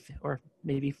 50 or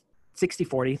maybe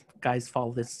 60-40. Guys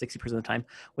follow this 60% of the time,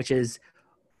 which is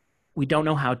we don't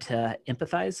know how to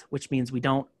empathize, which means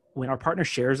when our partner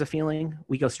shares a feeling,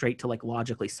 we go straight to like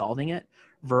logically solving it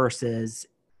versus,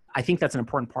 I think that's an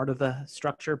important part of the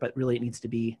structure, but really it needs to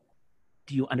be,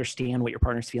 do you understand what your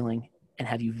partner's feeling, and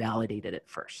have you validated it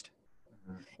first?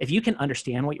 If you can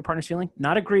understand what your partner's feeling,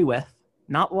 not agree with,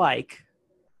 not like,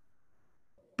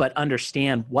 but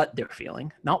understand what they're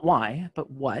feeling, not why, but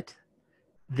what,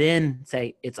 then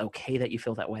say, it's okay that you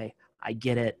feel that way. I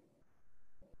get it.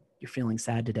 You're feeling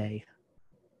sad today.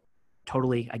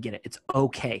 Totally, I get it. It's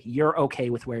okay. You're okay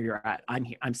with where you're at. I'm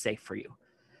here. I'm safe for you.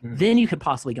 Then you could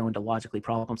possibly go into logically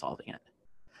problem solving it.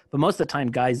 But most of the time,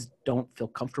 guys don't feel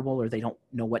comfortable, or they don't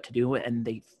know what to do, and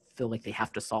they feel like they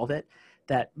have to solve it.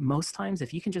 That most times,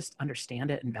 if you can just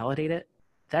understand it and validate it,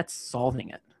 that's solving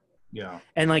it. Yeah.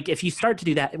 And like, if you start to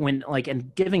do that,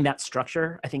 and giving that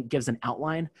structure, I think gives an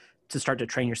outline to start to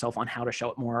train yourself on how to show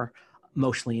it more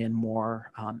emotionally and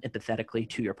more empathetically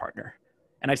to your partner.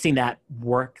 And I've seen that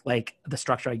work. Like, the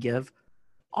structure I give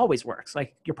always works.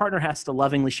 Like, your partner has to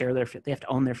lovingly share they have to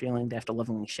own their feeling. They have to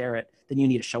lovingly share it. Then you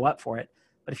need to show up for it.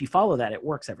 But if you follow that, it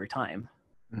works every time.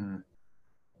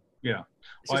 Yeah.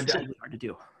 It's just really hard to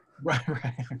do. Right.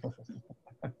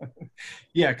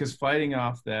 Yeah. Cause fighting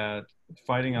off that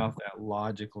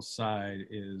logical side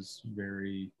is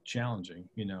very challenging,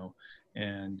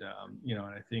 and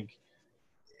I think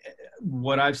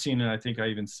what I've seen, and I think I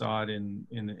even saw it in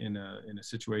a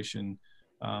situation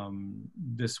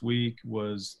this week,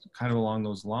 was kind of along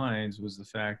those lines, was the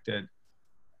fact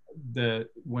that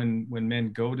when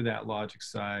men go to that logic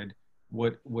side,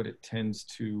 what it tends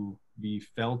to be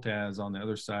felt as on the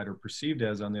other side, or perceived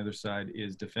as on the other side,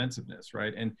 is defensiveness,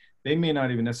 right? And they may not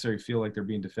even necessarily feel like they're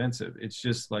being defensive. It's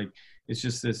just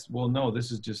this, well, no,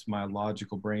 this is just my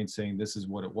logical brain saying this is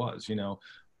what it was,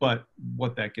 but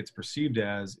what that gets perceived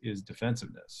as is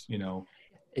defensiveness,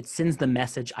 It sends the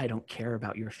message, I don't care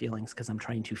about your feelings because I'm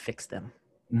trying to fix them.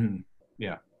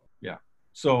 Yeah.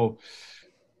 So,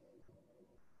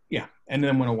 yeah. And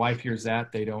then when a wife hears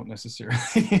that, they don't necessarily.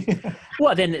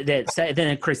 Well, then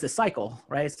it creates this cycle,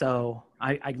 right? So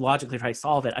I logically try to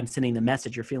solve it. I'm sending the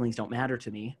message, your feelings don't matter to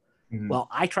me. Well,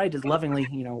 I tried to lovingly,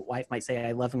 wife might say,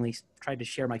 I lovingly tried to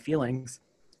share my feelings.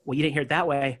 Well, you didn't hear it that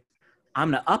way.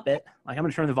 I'm going to up it. Like, I'm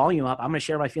going to turn the volume up. I'm going to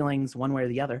share my feelings one way or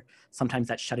the other. Sometimes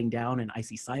that's shutting down and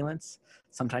icy silence.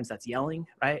 Sometimes that's yelling,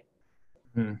 right?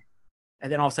 And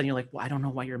then all of a sudden you're like, well, I don't know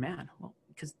why you're mad. Well,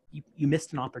 because you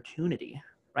missed an opportunity,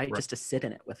 right? Just to sit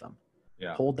in it with them.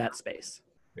 Yeah. Hold that space.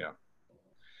 Yeah.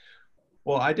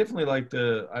 Well, I definitely like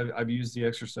I've used the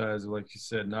exercise, like you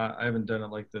said, I haven't done it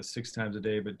like the 6 times a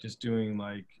day, but just doing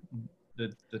like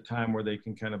the time where they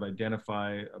can kind of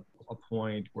identify a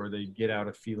point where they get out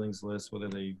a feelings list, whether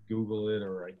they Google it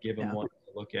or I give them one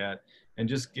to look at, and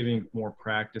just giving more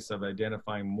practice of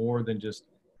identifying more than just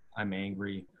I'm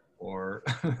angry or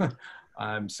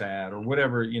I'm sad or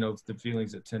whatever, the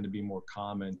feelings that tend to be more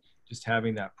common. Just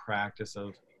having that practice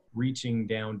of reaching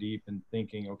down deep and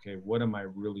thinking, okay, what am I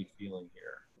really feeling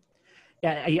here?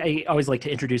 Yeah, I always like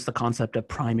to introduce the concept of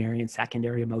primary and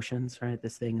secondary emotions, right?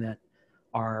 This thing that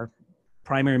our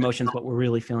primary emotions, what we're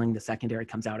really feeling, the secondary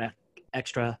comes out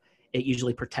extra. It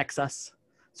usually protects us.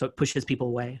 So it pushes people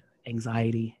away.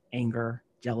 Anxiety, anger,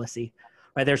 jealousy,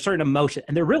 right? There's certain emotions,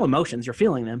 and they're real emotions, you're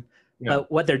feeling them. Yeah.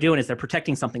 But what they're doing is they're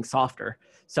protecting something softer.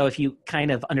 So if you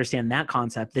kind of understand that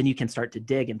concept, then you can start to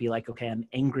dig and be like, okay, I'm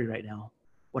angry right now.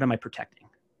 What am I protecting?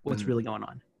 What's really going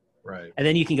on? Right. And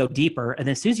then you can go deeper. And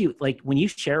then as soon as you, like, when you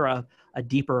share a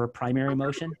deeper primary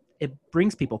emotion, it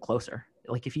brings people closer.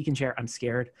 Like if you can share, I'm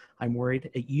scared, I'm worried,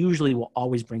 it usually will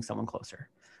always bring someone closer.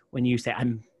 When you say,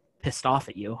 I'm pissed off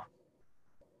at you,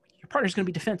 your partner's going to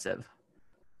be defensive.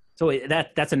 So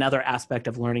that's another aspect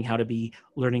of learning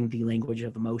the language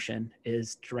of emotion,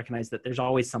 is to recognize that there's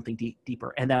always something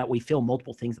deeper, and that we feel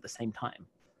multiple things at the same time.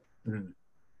 Mm-hmm.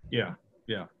 Yeah.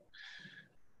 Yeah.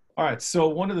 All right. So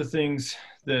one of the things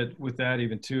that with that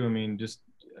even too, I mean, just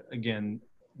again,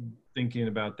 thinking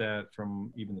about that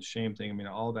from even the shame thing, I mean,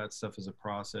 all that stuff is a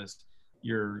process.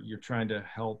 You're trying to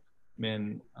help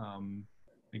men,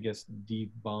 I guess,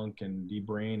 debunk and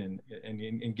debrain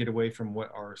and get away from what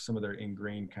are some of their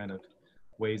ingrained kind of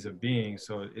ways of being.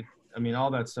 So I mean, all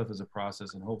that stuff is a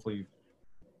process, and hopefully,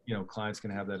 you know, clients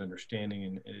can have that understanding,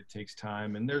 and it takes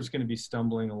time, and there's going to be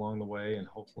stumbling along the way, and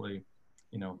hopefully,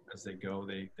 you know, as they go,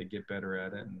 they get better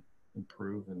at it and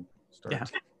improve and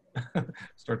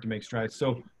start to make strides.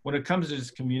 So when it comes to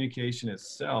just communication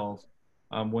itself,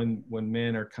 when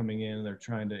men are coming in and they're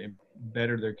trying to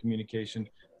better their communication,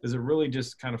 does it really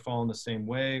just kind of fall in the same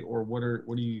way, or what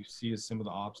do you see as some of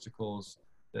the obstacles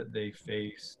that they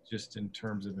face just in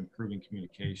terms of improving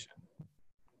communication?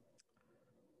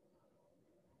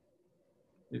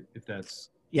 If that's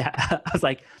I was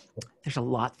like, there's a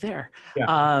lot there.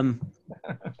 Yeah.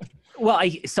 Well,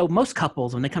 so most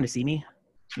couples, when they come to see me,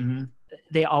 Mm-hmm.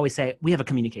 they always say, we have a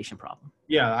communication problem.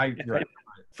 Yeah, right.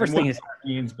 First thing is, that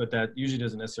means, but that usually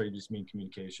doesn't necessarily just mean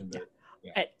communication. But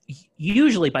yeah.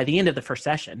 Usually by the end of the first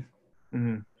session,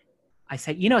 Mm-hmm. I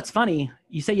say, you know, it's funny.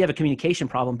 You say you have a communication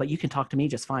problem, but you can talk to me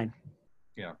just fine.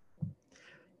 Yeah.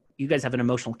 You guys have an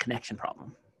emotional connection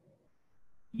problem.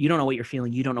 You don't know what you're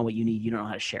feeling. You don't know what you need. You don't know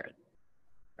how to share it,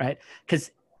 right?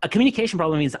 Because a communication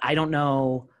problem means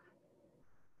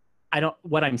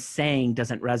what I'm saying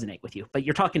doesn't resonate with you, but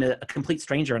you're talking to a complete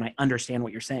stranger and I understand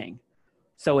what you're saying.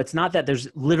 So it's not that there's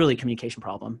literally a communication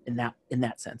problem in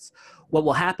that sense. What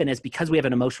will happen is, because we have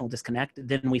an emotional disconnect,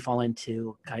 then we fall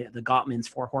into kind of the Gottman's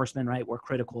 4 horsemen, right? We're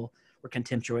critical, we're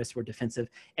contemptuous, we're defensive.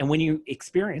 And when you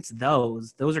experience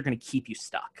those are going to keep you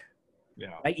stuck. Yeah.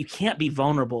 Right? You can't be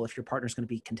vulnerable if your partner's going to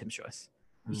be contemptuous.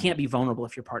 You can't be vulnerable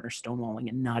if your partner's stonewalling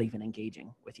and not even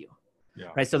engaging with you. Yeah.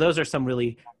 Right. So those are some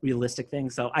really realistic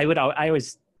things. So I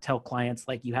always tell clients,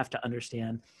 like, you have to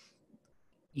understand,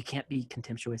 you can't be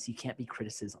contemptuous. You can't be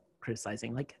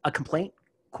criticizing. Like a complaint,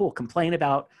 cool. Complain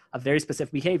about a very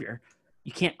specific behavior.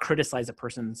 You can't criticize a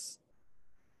person's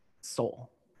soul.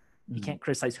 You can't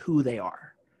criticize who they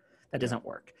are. That doesn't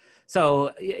work.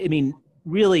 So, I mean,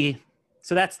 really,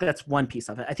 so that's one piece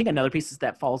of it. I think another piece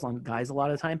that falls on guys a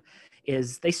lot of the time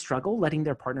is they struggle letting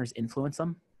their partners influence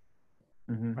them.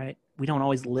 Mm-hmm. Right? We don't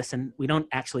always listen. We don't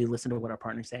actually listen to what our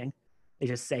partner's saying. They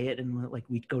just say it, and like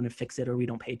we go to fix it, or we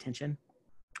don't pay attention.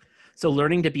 So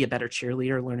learning to be a better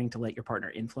cheerleader, learning to let your partner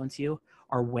influence you,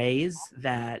 are ways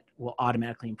that will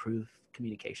automatically improve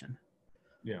communication.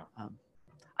 Yeah.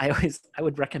 I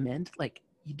would recommend, like,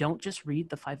 you don't just read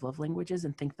the 5 love languages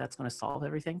and think that's going to solve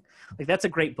everything. Like, that's a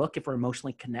great book if we're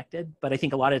emotionally connected. But I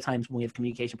think a lot of times when we have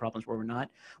communication problems where we're not,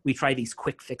 we try these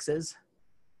quick fixes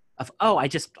of, I'll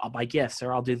buy gifts,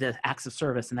 or I'll do the acts of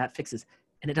service, and that fixes,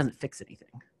 and it doesn't fix anything.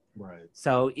 Right.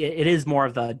 So it is more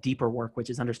of the deeper work, which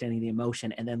is understanding the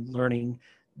emotion and then learning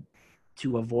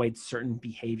to avoid certain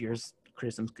behaviors,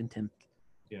 criticisms, contempt,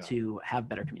 to have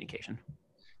better communication.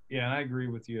 Yeah, and I agree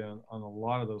with you on a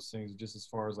lot of those things, just as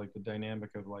far as like the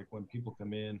dynamic of, like, when people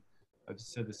come in, I've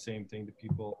said the same thing to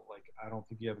people, like, I don't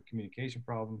think you have a communication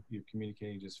problem. You're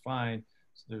communicating just fine.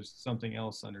 So there's something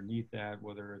else underneath that,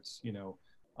 whether it's, you know,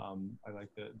 I like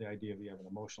the idea of you have an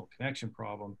emotional connection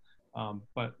problem.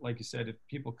 But like you said, if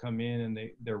people come in and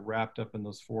they're wrapped up in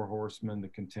those 4 horsemen, the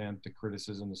contempt, the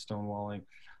criticism, the stonewalling,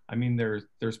 I mean,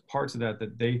 there's parts of that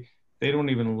they don't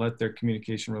even let their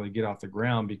communication really get off the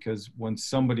ground, because when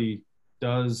somebody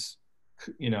does,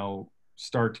 you know,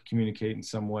 start to communicate in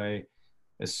some way,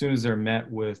 as soon as they're met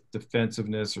with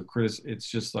defensiveness or criticism, it's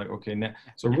just like, okay, now,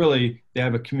 so really they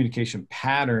have a communication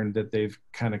pattern that they've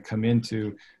kind of come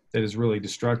into that is really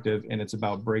destructive, and it's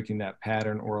about breaking that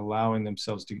pattern, or allowing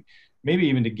themselves to maybe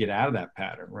even to get out of that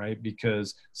pattern, right?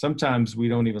 Because sometimes we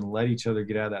don't even let each other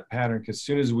get out of that pattern, because as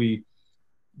soon as we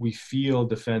feel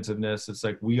defensiveness, it's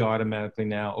like we automatically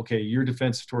now, okay, you're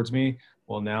defensive towards me,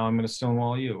 well, now I'm going to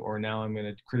stonewall you, or now I'm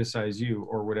going to criticize you,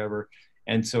 or whatever.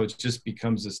 And so it just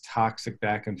becomes this toxic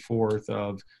back and forth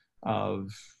of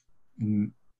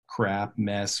crap,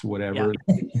 mess, whatever,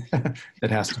 that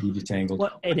has to be detangled.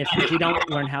 Well, and if we don't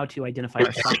learn how to identify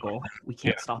our cycle, we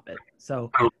can't stop it.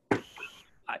 So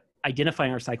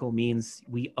identifying our cycle means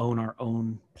we own our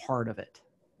own part of it.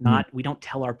 We don't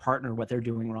tell our partner what they're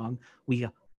doing wrong. We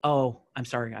go, oh, I'm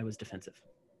sorry, I was defensive.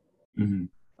 Mm-hmm.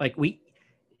 Like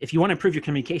if you want to improve your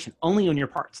communication, only own your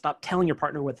part. Stop telling your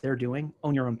partner what they're doing.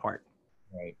 Own your own part.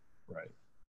 Right.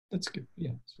 That's good.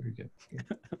 Yeah, it's very good.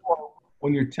 Well,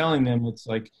 when you're telling them, it's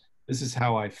like, this is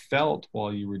how I felt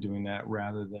while you were doing that,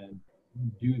 rather than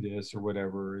do this or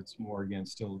whatever. It's more, again,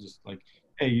 still just like,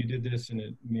 hey, you did this and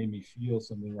it made me feel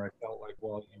something, where I felt like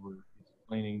while you were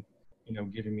explaining,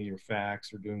 giving me your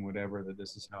facts or doing whatever, that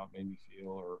this is how it made me feel,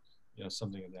 or,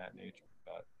 something of that nature.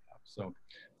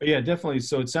 But yeah, definitely.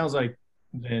 So it sounds like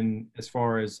then, as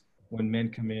far as when men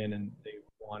come in and they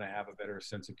want to have a better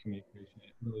sense of communication,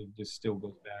 it really just still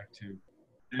goes back to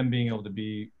them being able to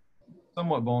be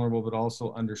somewhat vulnerable, but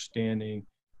also understanding,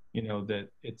 that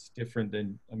it's different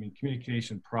than,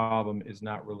 communication problem is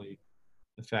not really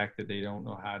the fact that they don't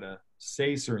know how to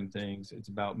say certain things. It's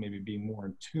about maybe being more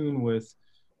in tune with,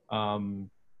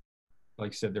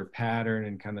 like you said, their pattern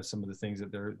and kind of some of the things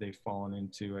that they've fallen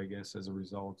into, I guess, as a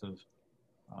result of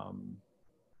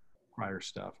prior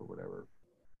stuff or whatever.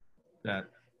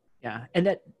 Yeah, and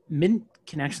that men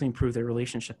can actually improve their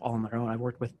relationship all on their own. I've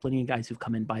worked with plenty of guys who've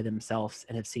come in by themselves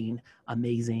and have seen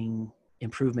amazing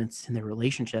improvements in their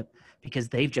relationship because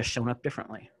they've just shown up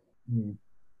differently. Mm-hmm.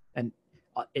 And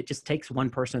it just takes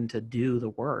one person to do the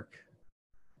work.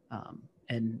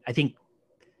 And I think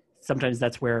sometimes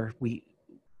that's where we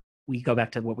go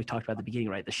back to what we talked about at the beginning,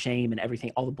 right? The shame and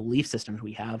everything, all the belief systems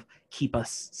we have keep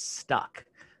us stuck.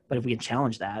 But if we can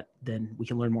challenge that, then we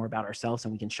can learn more about ourselves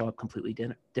and we can show up completely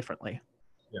differently.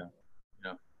 Yeah.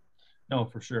 No,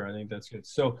 for sure. I think that's good.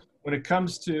 So when it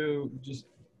comes to just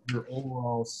your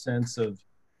overall sense of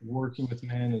working with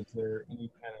men, is there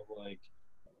any kind of like,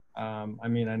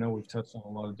 I know we've touched on a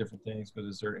lot of different things, but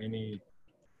is there any,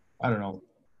 I don't know,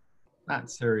 not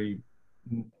necessarily,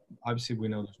 obviously we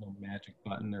know there's no magic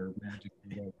button or magic,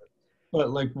 but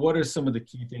like, what are some of the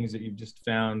key things that you've just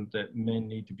found that men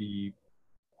need to be,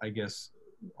 I guess,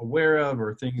 aware of,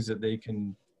 or things that they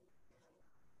can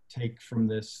take from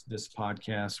this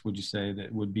podcast, would you say,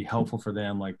 that would be helpful for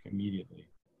them, like immediately?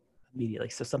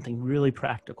 So something really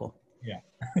practical. Yeah.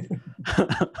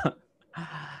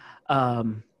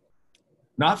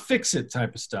 Not fix it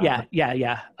type of stuff.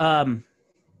 Yeah.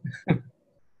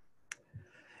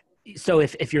 So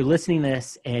if you're listening to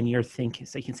this and you're thinking,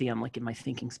 so you can see I'm like in my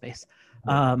thinking space.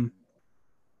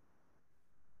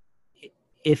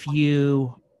 If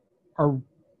you are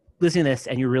listening to this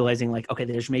and you're realizing like, okay,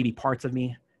 there's maybe parts of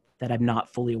me that I'm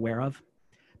not fully aware of,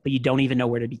 but you don't even know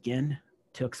where to begin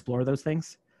to explore those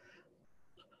things.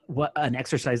 What an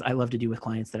exercise I love to do with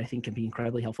clients that I think can be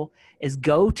incredibly helpful is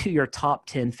go to your top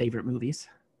 10 favorite movies,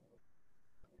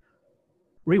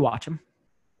 rewatch them,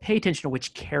 pay attention to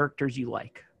which characters you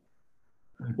like.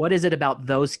 What is it about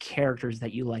those characters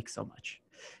that you like so much?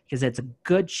 Because it's a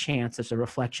good chance it's a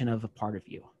reflection of a part of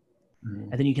you.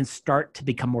 And then you can start to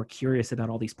become more curious about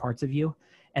all these parts of you.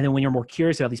 And then when you're more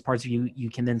curious about these parts of you, you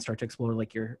can then start to explore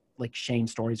like your like shame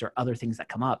stories or other things that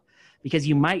come up, because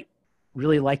you might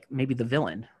really like maybe the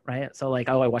villain, right? So like,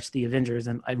 oh, I watched the Avengers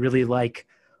and I really like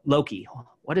Loki.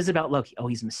 What is it about Loki? Oh,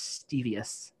 he's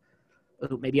mischievous.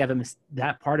 Oh, maybe I have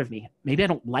that part of me. Maybe I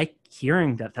don't like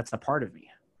hearing that that's a part of me.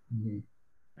 Mm-hmm.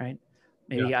 Right?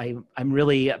 Maybe I'm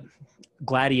really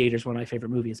Gladiator's one of my favorite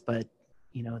movies, but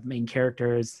the main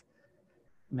character is,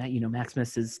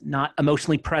 Maximus is not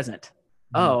emotionally present.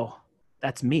 Mm-hmm. Oh,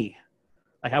 that's me.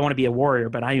 Like I want to be a warrior,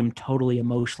 but I am totally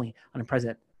emotionally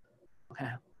unpresent. Okay.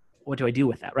 What do I do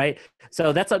with that? Right.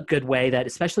 So that's a good way that,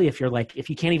 especially if you're like, if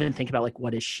you can't even think about like,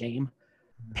 what is shame,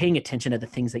 paying attention to the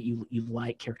things that you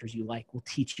like, characters you like, will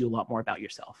teach you a lot more about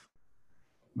yourself.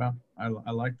 Well,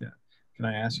 I like that. Can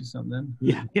I ask you something then?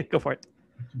 Yeah, go for it.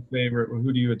 What's your favorite, or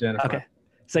who do you identify? Okay.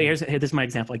 So this is my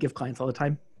example I give clients all the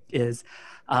time is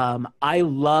I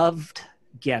loved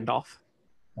Gandalf.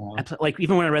 Like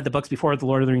even when I read the books before the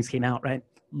Lord of the Rings came out, right?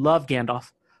 Love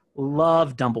Gandalf.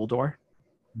 Love Dumbledore.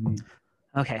 Mm-hmm.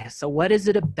 Okay, so what is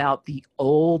it about the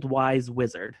old wise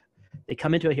wizard? They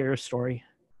come into a hero story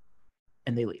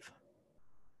and they leave.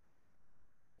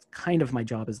 It's kind of my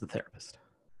job as the therapist,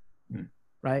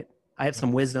 right? I have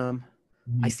some wisdom.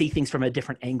 I see things from a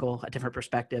different angle, a different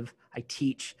perspective. I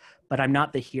teach, but I'm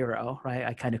not the hero, right?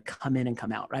 I kind of come in and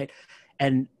come out, right?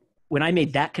 And when I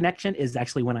made that connection is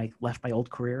actually when I left my old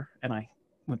career and I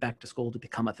went back to school to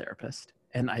become a therapist.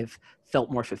 And I've felt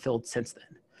more fulfilled since then.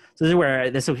 So this is where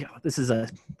this is a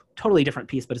totally different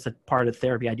piece, but it's a part of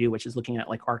therapy I do, which is looking at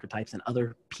like archetypes and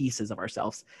other pieces of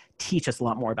ourselves, teach us a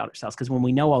lot more about ourselves. Because when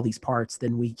we know all these parts,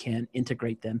 then we can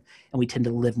integrate them and we tend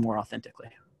to live more authentically.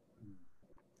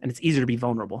 And it's easier to be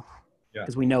vulnerable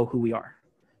because we know who we are.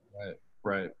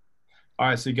 Right. All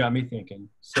right, so you got me thinking.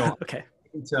 So I Okay.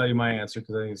 can tell you my answer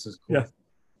because I think this is cool. Yeah.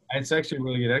 It's actually a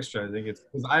really good extra. I think it's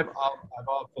because I've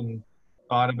often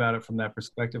thought about it from that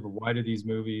perspective of why do these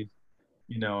movies,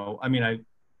 I mean,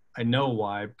 I know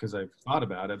why because I've thought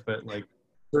about it, but like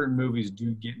certain movies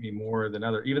do get me more than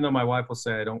other. Even though my wife will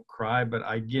say I don't cry, but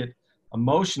I get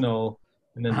emotional,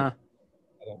 and then Uh-huh.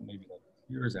 I don't maybe let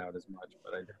tears out as much,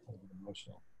 but I definitely get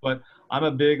emotional. But I'm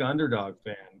a big underdog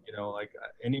fan. Like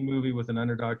any movie with an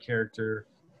underdog character,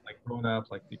 like growing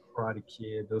up, like The Karate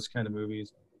Kid, those kind of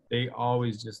movies. They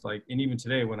always just like, and even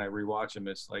today when I rewatch them,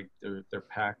 it's like they're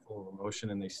packed full of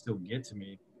emotion, and they still get to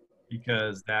me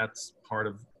because that's part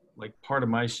of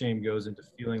my shame goes into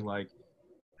feeling like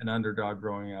an underdog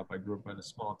growing up. I grew up in a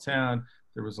small town.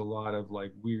 There was a lot of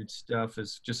like weird stuff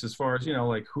as far as,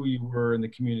 like who you were in the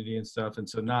community and stuff. And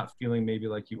so not feeling maybe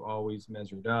like you always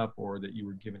measured up or that you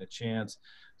were given a chance.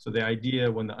 So the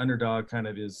idea when the underdog kind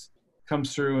of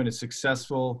comes through and is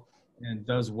successful and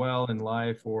does well in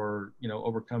life or,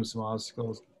 overcomes some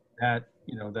obstacles, that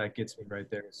gets me right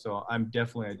there. So I'm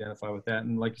definitely identify with that.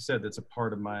 And like you said, that's a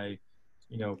part of my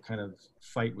kind of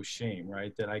fight with shame,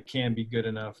 right? That I can be good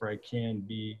enough or I can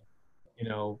be,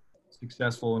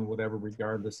 successful in whatever,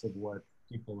 regardless of what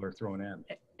people are throwing at me.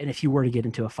 And if you were to get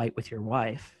into a fight with your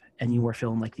wife and you were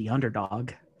feeling like the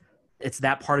underdog, it's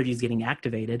that part of you is getting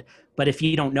activated. But if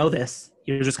you don't know this,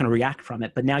 you're just going to react from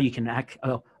it. But now you can act,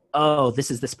 oh,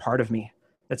 this is this part of me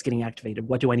that's getting activated.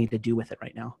 What do I need to do with it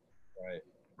right now? Right,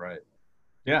 right.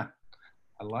 Yeah,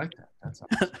 I like that. That's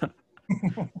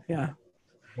awesome. Yeah.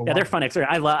 Yeah, they're fun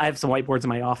exercises. I have some whiteboards in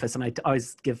my office, and I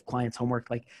always give clients homework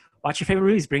like, watch your favorite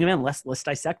movies, bring them in, let's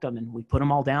dissect them, and we put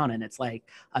them all down. And it's like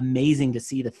amazing to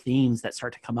see the themes that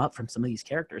start to come up from some of these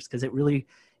characters because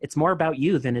it's more about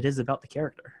you than it is about the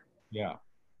character. Yeah,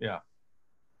 yeah.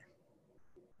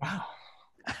 Wow.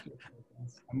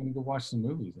 I'm gonna go watch some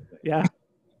movies, I think. Yeah.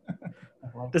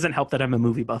 Doesn't help that I'm a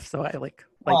movie buff, so I like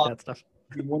that stuff.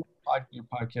 Your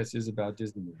podcast is about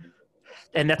Disney movies.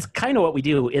 And that's kind of what we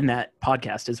do in that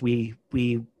podcast is we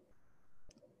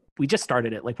just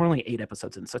started it. Like we're only 8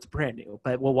 episodes in, so it's brand new,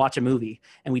 but we'll watch a movie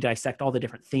and we dissect all the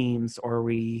different themes, or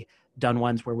we done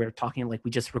ones where we're talking, like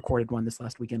we just recorded one this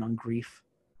last weekend on grief.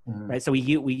 Mm-hmm. Right. So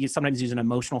we sometimes use an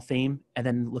emotional theme and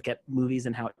then look at movies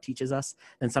and how it teaches us.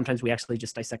 And sometimes we actually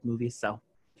just dissect movies. So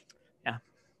yeah,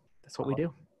 that's what we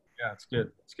do. Yeah, it's good.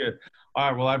 It's good. All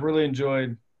right. Well, I've really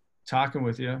enjoyed talking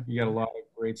with you. You got a lot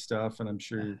of great stuff, and I'm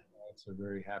sure your clients are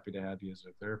very happy to have you as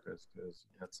a therapist because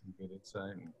you got some good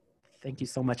insight. Thank you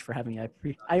so much for having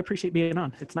me. I appreciate being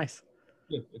on. It's nice.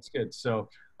 Good. It's good. So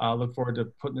I look forward to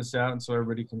putting this out, and so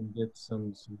everybody can get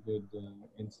some good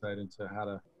insight into how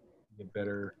to be a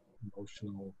better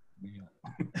emotional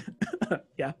man.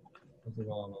 Yeah. Something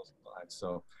along those lines.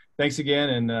 So thanks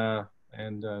again,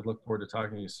 and look forward to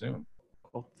talking to you soon.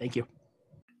 Cool. Thank you.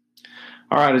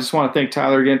 All right. I just want to thank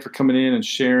Tyler again for coming in and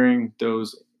sharing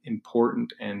those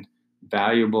important and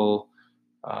valuable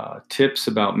tips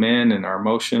about men and our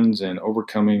emotions and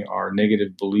overcoming our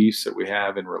negative beliefs that we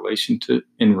have in relation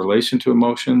to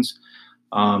emotions.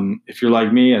 If you're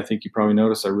like me, I think you probably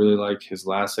noticed I really like his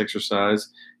last exercise,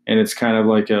 and it's kind of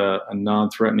like a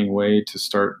non-threatening way to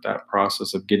start that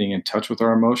process of getting in touch with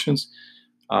our emotions.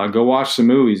 Go watch some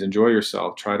movies, enjoy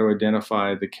yourself, try to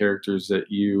identify the characters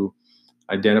that you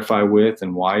identify with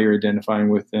and why you're identifying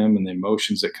with them and the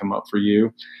emotions that come up for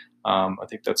you. I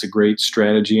think that's a great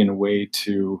strategy and a way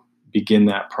to begin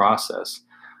that process.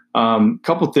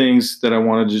 Couple things that I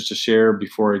wanted just to share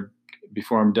before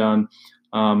I'm done.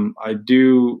 I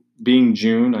do, being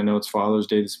June, I know it's Father's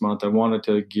Day this month, I wanted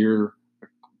to gear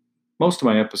most of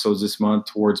my episodes this month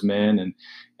towards men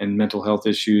and mental health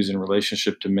issues in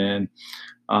relationship to men.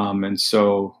 And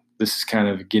so this is kind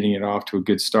of getting it off to a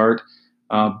good start.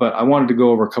 But I wanted to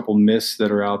go over a couple myths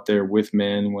that are out there with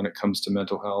men when it comes to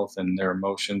mental health and their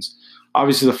emotions.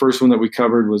 Obviously, the first one that we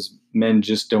covered was men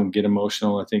just don't get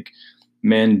emotional. I think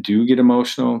men do get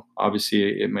emotional.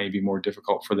 Obviously, it may be more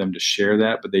difficult for them to share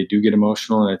that, but they do get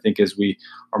emotional. And I think as we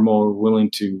are more willing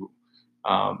to,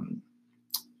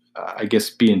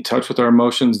 be in touch with our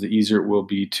emotions, the easier it will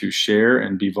be to share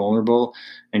and be vulnerable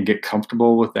and get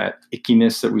comfortable with that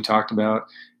ickiness that we talked about,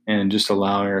 and just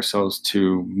allowing ourselves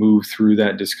to move through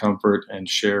that discomfort and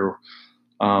share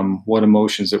what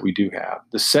emotions that we do have.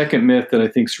 The second myth that I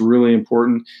think is really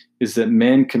important is that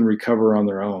men can recover on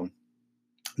their own.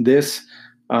 This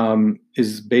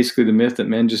is basically the myth that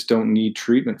men just don't need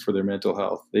treatment for their mental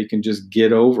health. They can just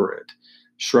get over it,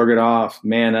 shrug it off,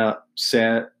 man up.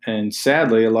 And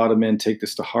sadly, a lot of men take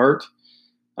this to heart,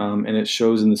 and it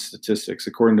shows in the statistics.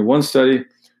 According to one study,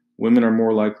 women are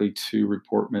more likely to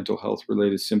report mental health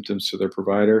related symptoms to their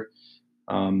provider.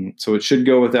 So it should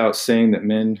go without saying that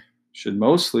men should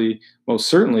most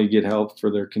certainly get help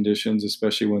for their conditions,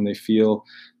 especially when they feel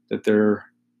that their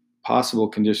possible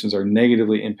conditions are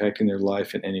negatively impacting their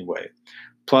life in any way.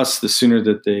 Plus, the sooner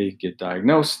that they get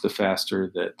diagnosed, the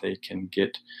faster that they can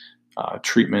get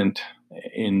treatment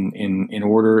in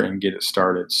order and get it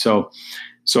started. So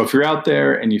if you're out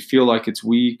there and you feel like it's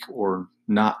weak or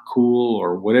not cool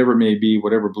or whatever it may be,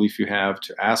 whatever belief you have,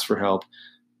 to ask for help,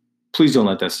 please don't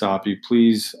let that stop you.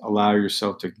 Please allow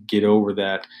yourself to get over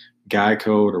that guy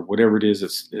code or whatever it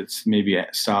is it's maybe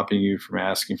stopping you from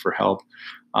asking for help.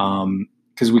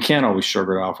 Because we can't always shrug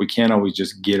it off. We can't always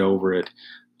just get over it.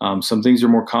 Some things are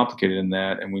more complicated than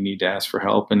that, and we need to ask for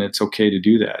help, and it's okay to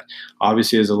do that.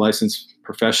 Obviously, as a licensed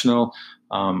professional,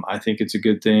 I think it's a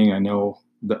good thing. I know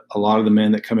that a lot of the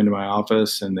men that come into my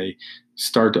office and they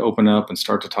start to open up and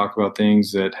start to talk about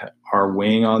things that are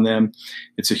weighing on them,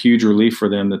 it's a huge relief for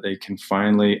them that they can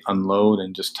finally unload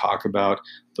and just talk about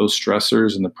those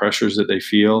stressors and the pressures that they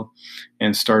feel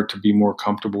and start to be more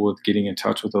comfortable with getting in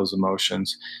touch with those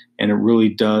emotions. And it really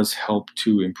does help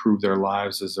to improve their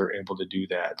lives as they're able to do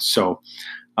that. So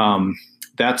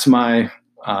that's my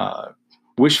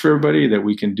wish for everybody, that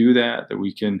we can do that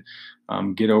we can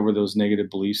get over those negative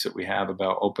beliefs that we have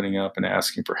about opening up and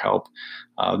asking for help.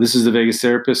 This is the Vegas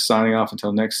Therapist signing off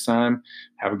until next time.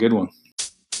 Have a good one.